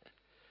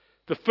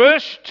 The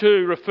first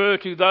 2 refer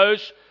to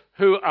those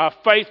who are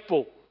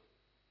faithful.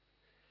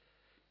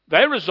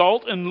 They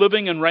result in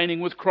living and reigning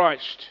with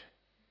Christ.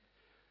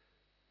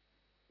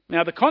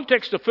 Now, the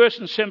context of 1st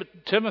and 2nd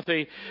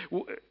Timothy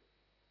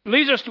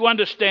leads us to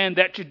understand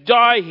that to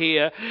die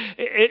here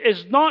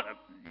is not,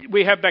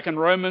 we have back in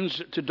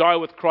Romans, to die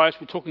with Christ.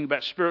 We're talking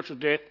about spiritual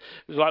death.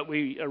 It's like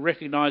we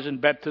recognize in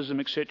baptism,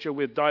 etc.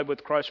 We've died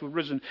with Christ, we've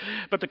risen.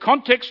 But the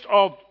context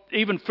of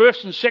even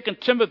 1st and 2nd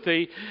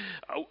Timothy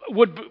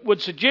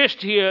would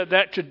suggest here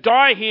that to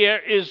die here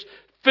is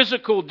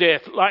physical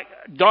death, like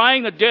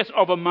dying the death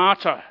of a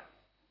martyr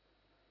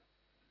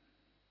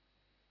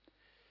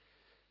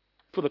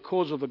for the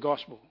cause of the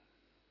gospel.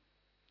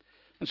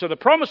 And so the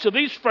promise to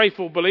these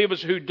faithful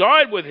believers who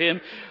died with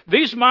him,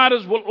 these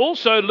martyrs will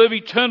also live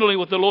eternally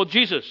with the Lord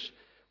Jesus.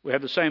 We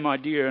have the same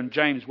idea in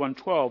James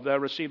 1:12. They'll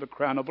receive a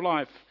crown of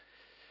life.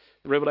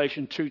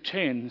 Revelation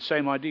 2:10,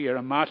 same idea,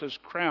 a martyr's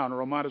crown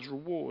or a martyr's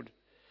reward.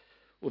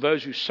 Or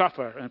those who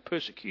suffer and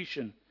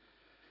persecution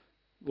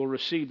will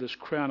receive this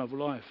crown of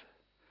life.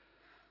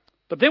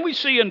 But then we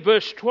see in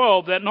verse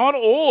 12 that not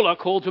all are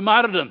called to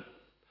martyrdom.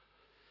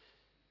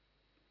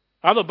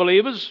 Other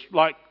believers,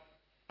 like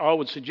I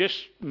would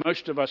suggest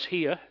most of us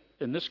here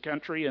in this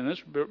country, in this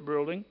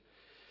building,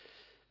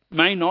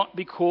 may not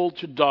be called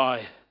to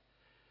die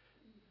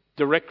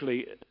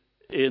directly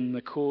in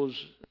the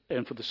cause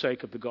and for the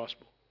sake of the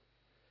gospel.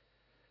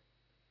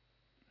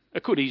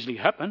 It could easily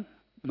happen.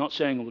 I'm not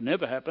saying it will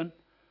never happen.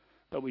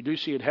 But we do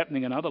see it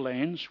happening in other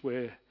lands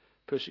where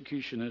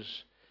persecution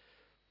is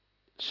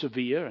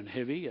severe and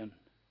heavy and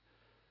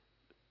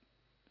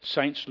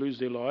saints lose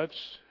their lives.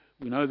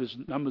 We know there's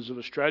numbers of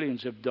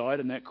Australians have died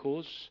in that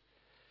cause.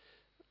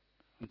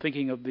 I'm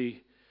thinking of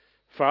the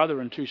father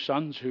and two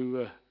sons who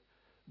were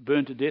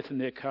burned to death in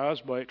their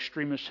cars by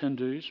extremist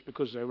Hindus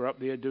because they were up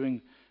there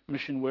doing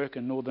mission work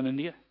in northern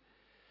India.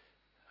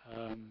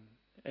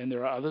 And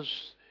there are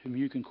others whom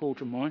you can call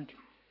to mind.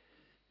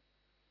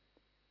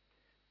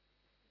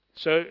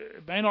 So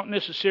it may not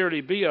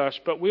necessarily be us,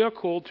 but we are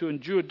called to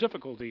endure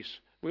difficulties.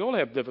 We all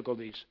have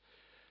difficulties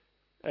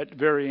at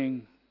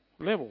varying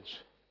levels.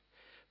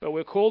 But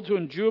we're called to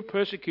endure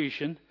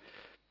persecution.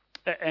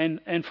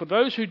 And for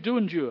those who do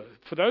endure,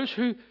 for those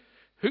who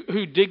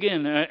dig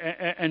in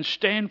and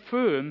stand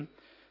firm,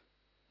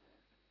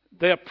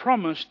 they are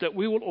promised that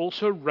we will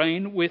also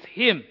reign with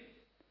him.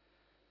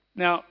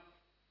 Now,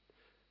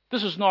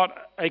 this is not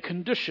a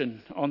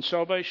condition on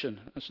salvation.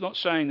 It's not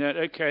saying that,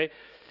 okay,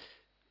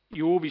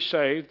 you will be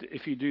saved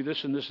if you do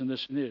this and this and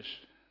this and this.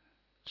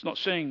 It's not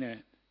saying that.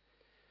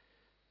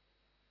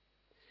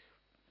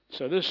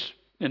 So this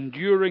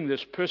enduring,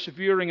 this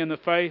persevering in the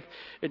faith,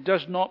 it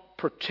does not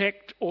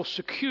protect or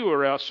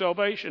secure our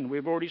salvation.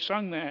 We've already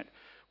sung that.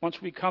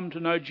 Once we come to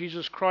know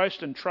Jesus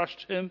Christ and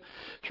trust him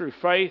through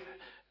faith,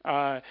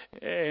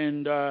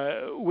 and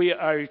we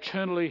are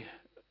eternally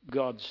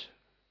God's.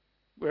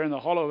 We're in the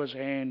hollow of his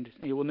hand.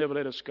 He will never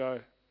let us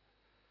go.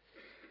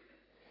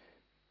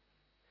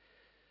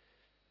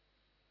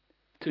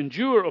 To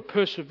endure or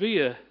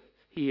persevere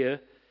here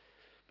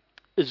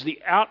is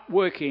the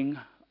outworking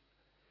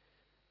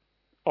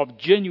of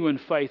genuine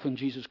faith in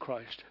Jesus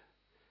Christ.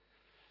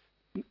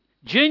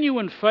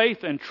 Genuine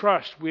faith and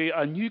trust. We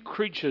are new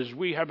creatures.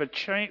 We have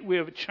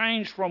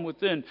changed from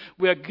within.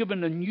 We are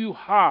given a new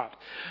heart.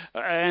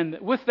 And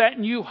with that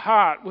new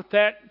heart, with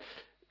that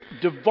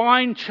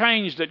divine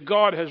change that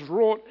God has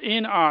wrought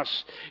in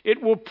us,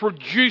 it will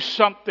produce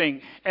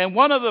something. And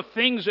one of the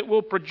things it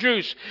will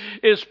produce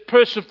is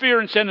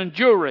perseverance and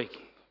enduring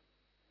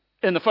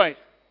in the faith.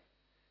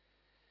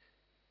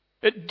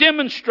 It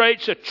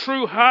demonstrates a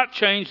true heart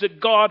change that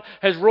God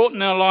has wrought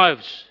in our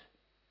lives.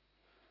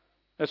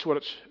 That's what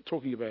it's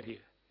talking about here.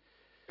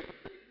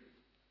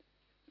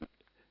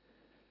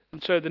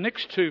 And so the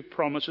next two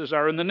promises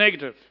are in the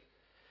negative.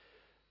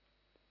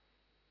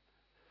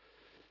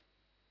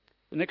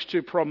 The next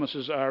two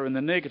promises are in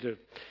the negative.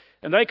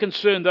 And they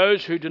concern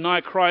those who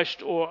deny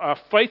Christ or are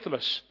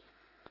faithless.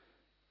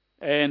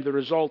 And the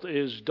result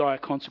is dire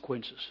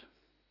consequences.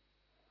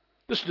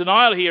 This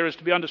denial here is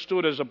to be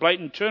understood as a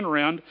blatant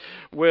turnaround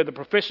where the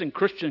professing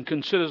Christian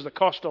considers the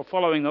cost of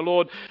following the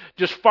Lord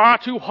just far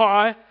too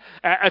high,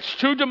 it's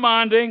too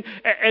demanding,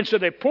 and so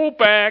they pull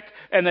back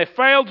and they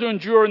fail to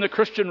endure in the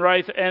Christian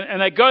faith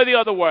and they go the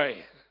other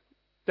way.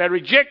 They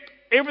reject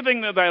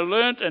everything that they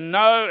learnt and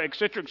know,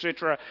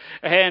 etc.,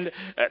 and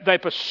they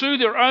pursue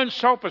their own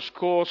selfish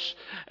course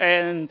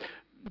and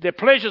their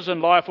pleasures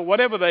in life, or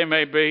whatever they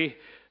may be.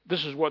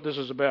 This is what this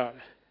is about.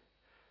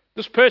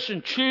 This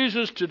person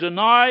chooses to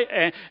deny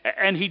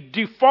and he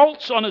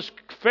defaults on his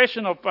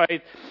confession of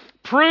faith,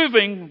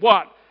 proving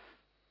what?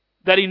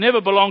 That he never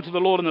belonged to the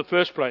Lord in the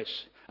first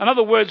place. In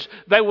other words,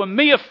 they were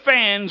mere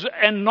fans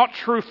and not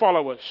true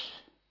followers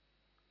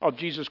of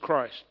Jesus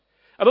Christ.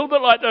 A little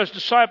bit like those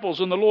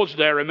disciples in the Lord's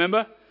Day,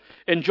 remember?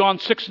 In John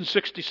 6 and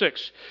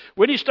 66.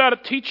 When he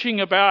started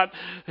teaching about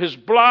his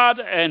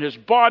blood and his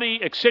body,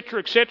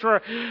 etc.,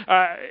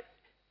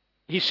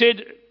 he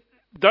said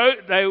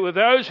they were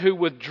those who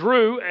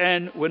withdrew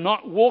and were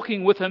not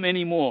walking with him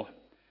anymore.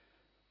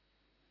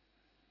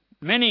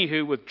 Many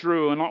who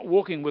withdrew are not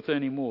walking with him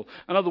anymore.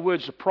 In other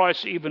words, the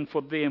price even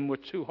for them were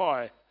too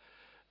high,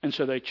 and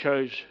so they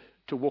chose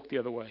to walk the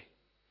other way.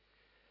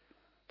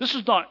 This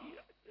is not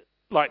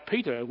like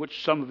Peter,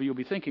 which some of you will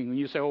be thinking when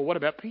you say, well, what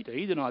about Peter?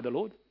 He denied the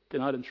Lord,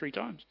 denied him 3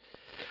 times.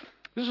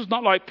 This is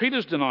not like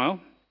Peter's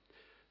denial,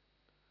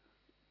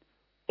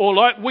 or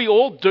like we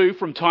all do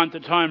from time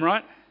to time,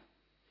 right?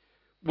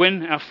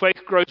 When our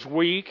faith grows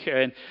weak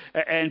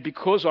and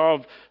because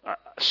of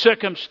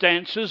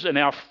circumstances and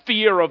our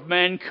fear of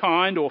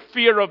mankind or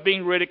fear of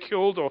being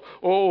ridiculed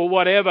or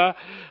whatever,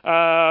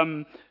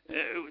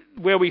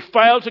 where we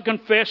fail to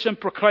confess and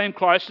proclaim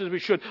Christ as we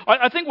should.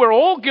 I think we're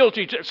all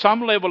guilty to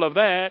some level of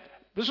that.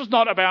 This is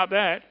not about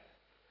that.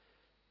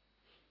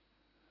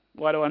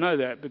 Why do I know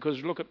that? Because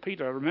look at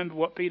Peter. Remember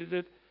what Peter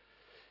did?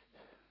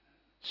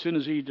 As soon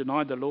as he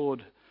denied the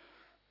Lord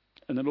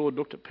and the Lord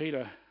looked at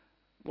Peter,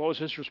 what was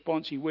his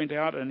response? He went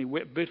out and he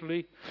wept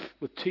bitterly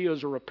with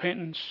tears of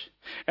repentance.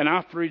 And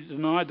after he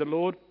denied the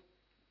Lord,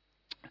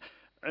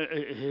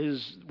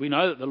 we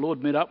know that the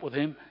Lord met up with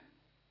him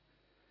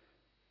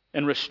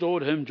and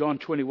restored him. John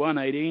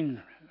 21:18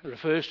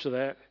 refers to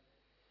that.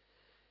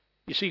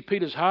 You see,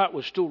 Peter's heart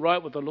was still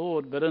right with the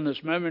Lord, but in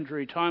this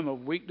momentary time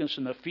of weakness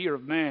and the fear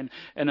of man,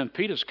 and in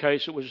Peter's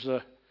case it was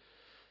a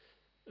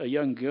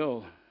young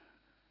girl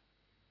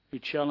who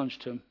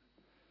challenged him,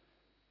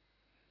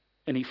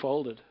 and he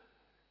folded.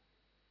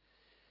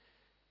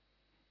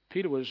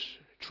 Peter was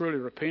truly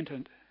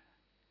repentant.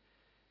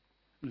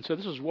 And so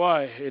this is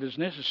why it is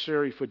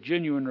necessary for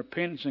genuine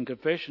repentance and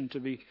confession to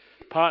be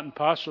part and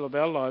parcel of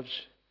our lives,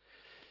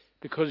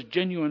 because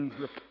genuine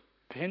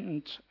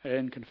repentance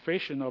and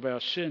confession of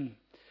our sin,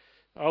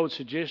 I would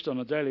suggest on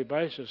a daily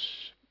basis,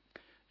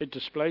 it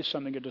displays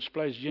something. It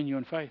displays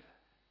genuine faith.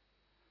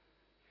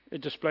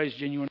 It displays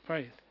genuine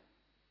faith.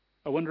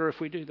 I wonder if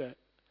we do that.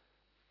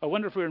 I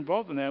wonder if we're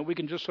involved in that. We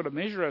can just sort of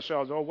measure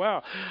ourselves. Oh,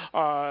 wow,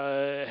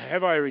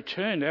 have I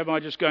returned? Am I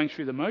just going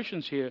through the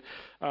motions here?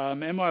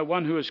 Am I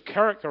one who is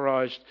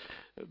characterized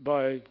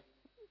by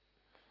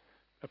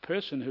a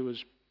person who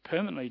is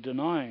permanently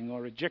denying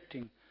or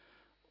rejecting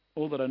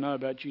all that I know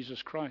about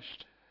Jesus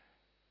Christ?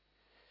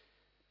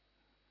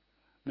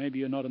 Maybe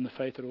you're not in the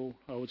faith at all.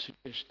 I would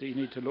suggest that you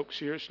need to look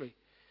seriously.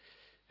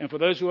 And for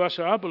those of us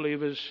who are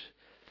believers,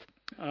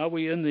 are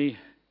we in the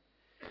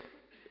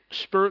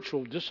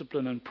spiritual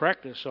discipline and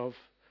practice of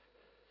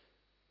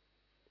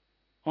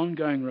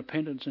ongoing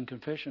repentance and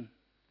confession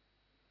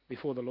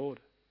before the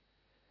Lord?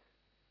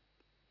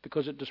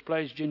 Because it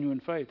displays genuine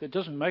faith. It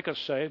doesn't make us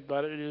saved,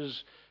 but it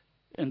is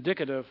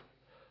indicative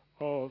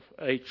of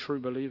a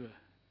true believer.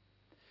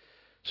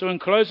 So in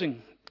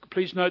closing,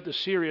 please note the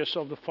seriousness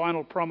of the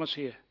final promise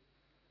here.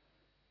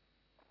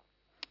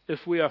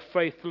 If we are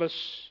faithless,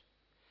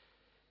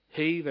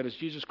 He, that is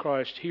Jesus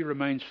Christ, He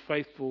remains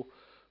faithful,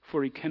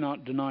 for He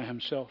cannot deny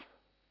Himself.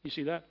 You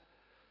see that?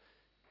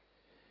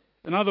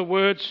 In other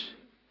words,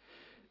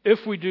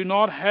 if we do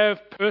not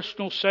have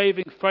personal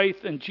saving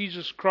faith in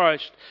Jesus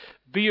Christ,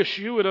 be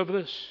assured of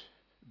this.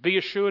 Be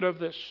assured of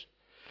this.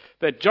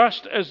 That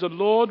just as the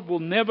Lord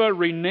will never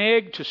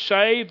renege to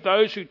save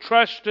those who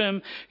trust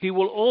Him, He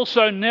will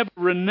also never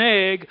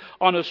renege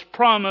on His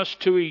promise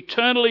to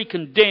eternally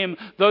condemn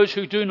those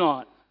who do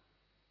not.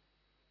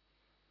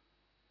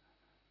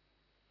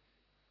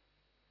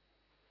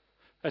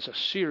 That's a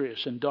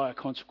serious and dire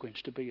consequence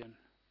to be in.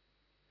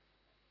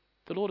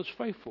 The Lord is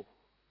faithful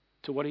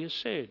to what He has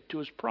said, to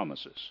His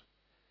promises.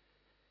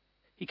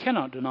 He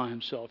cannot deny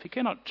Himself. He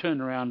cannot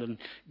turn around and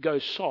go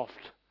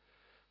soft.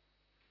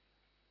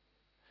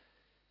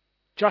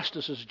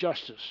 Justice is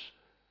justice.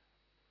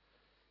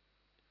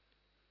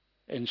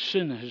 And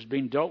sin has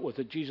been dealt with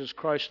at Jesus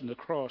Christ and the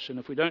cross. And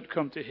if we don't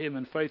come to Him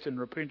in faith and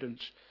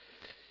repentance,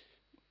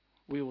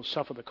 we will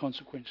suffer the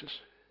consequences.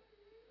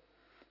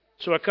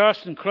 So I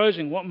cast in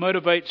closing, what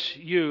motivates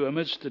you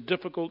amidst the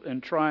difficult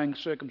and trying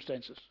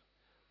circumstances?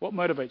 What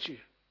motivates you?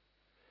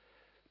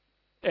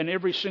 And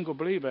every single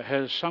believer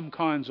has some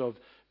kinds of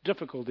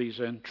difficulties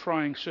and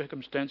trying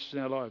circumstances in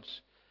our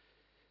lives.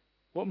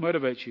 What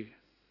motivates you?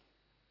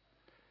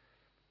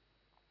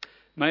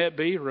 May it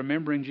be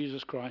remembering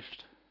Jesus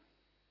Christ.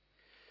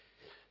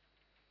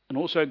 And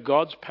also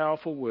God's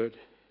powerful word.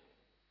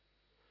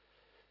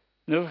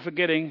 Never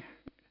forgetting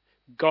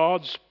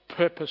God's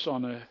purpose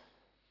on earth.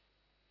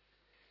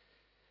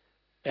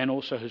 And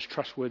also His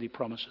trustworthy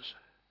promises.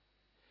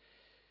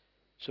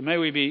 So may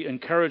we be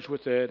encouraged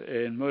with that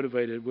and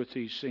motivated with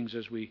these things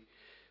as we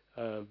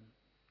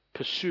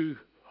pursue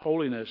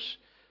holiness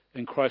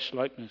and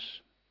Christ-likeness.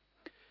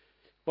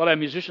 While our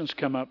musicians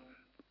come up,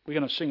 we're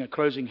going to sing a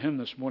closing hymn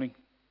this morning.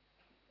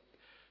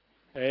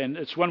 And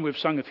it's one we've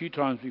sung a few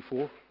times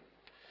before.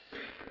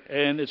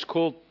 And it's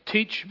called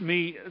Teach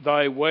Me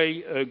Thy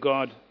Way, O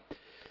God.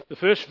 The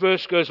first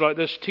verse goes like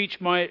this: Teach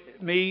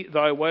me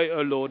Thy way,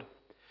 O Lord.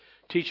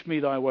 Teach me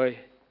Thy way.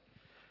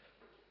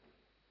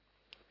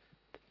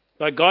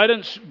 Thy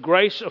guidance,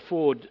 grace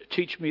afford.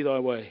 Teach me Thy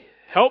way.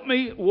 Help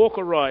me walk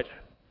aright,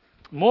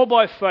 more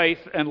by faith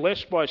and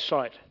less by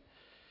sight.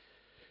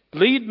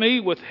 Lead me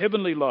with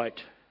heavenly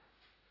light.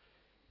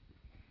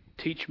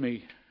 Teach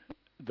me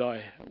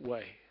Thy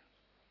way.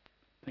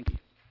 Thank you.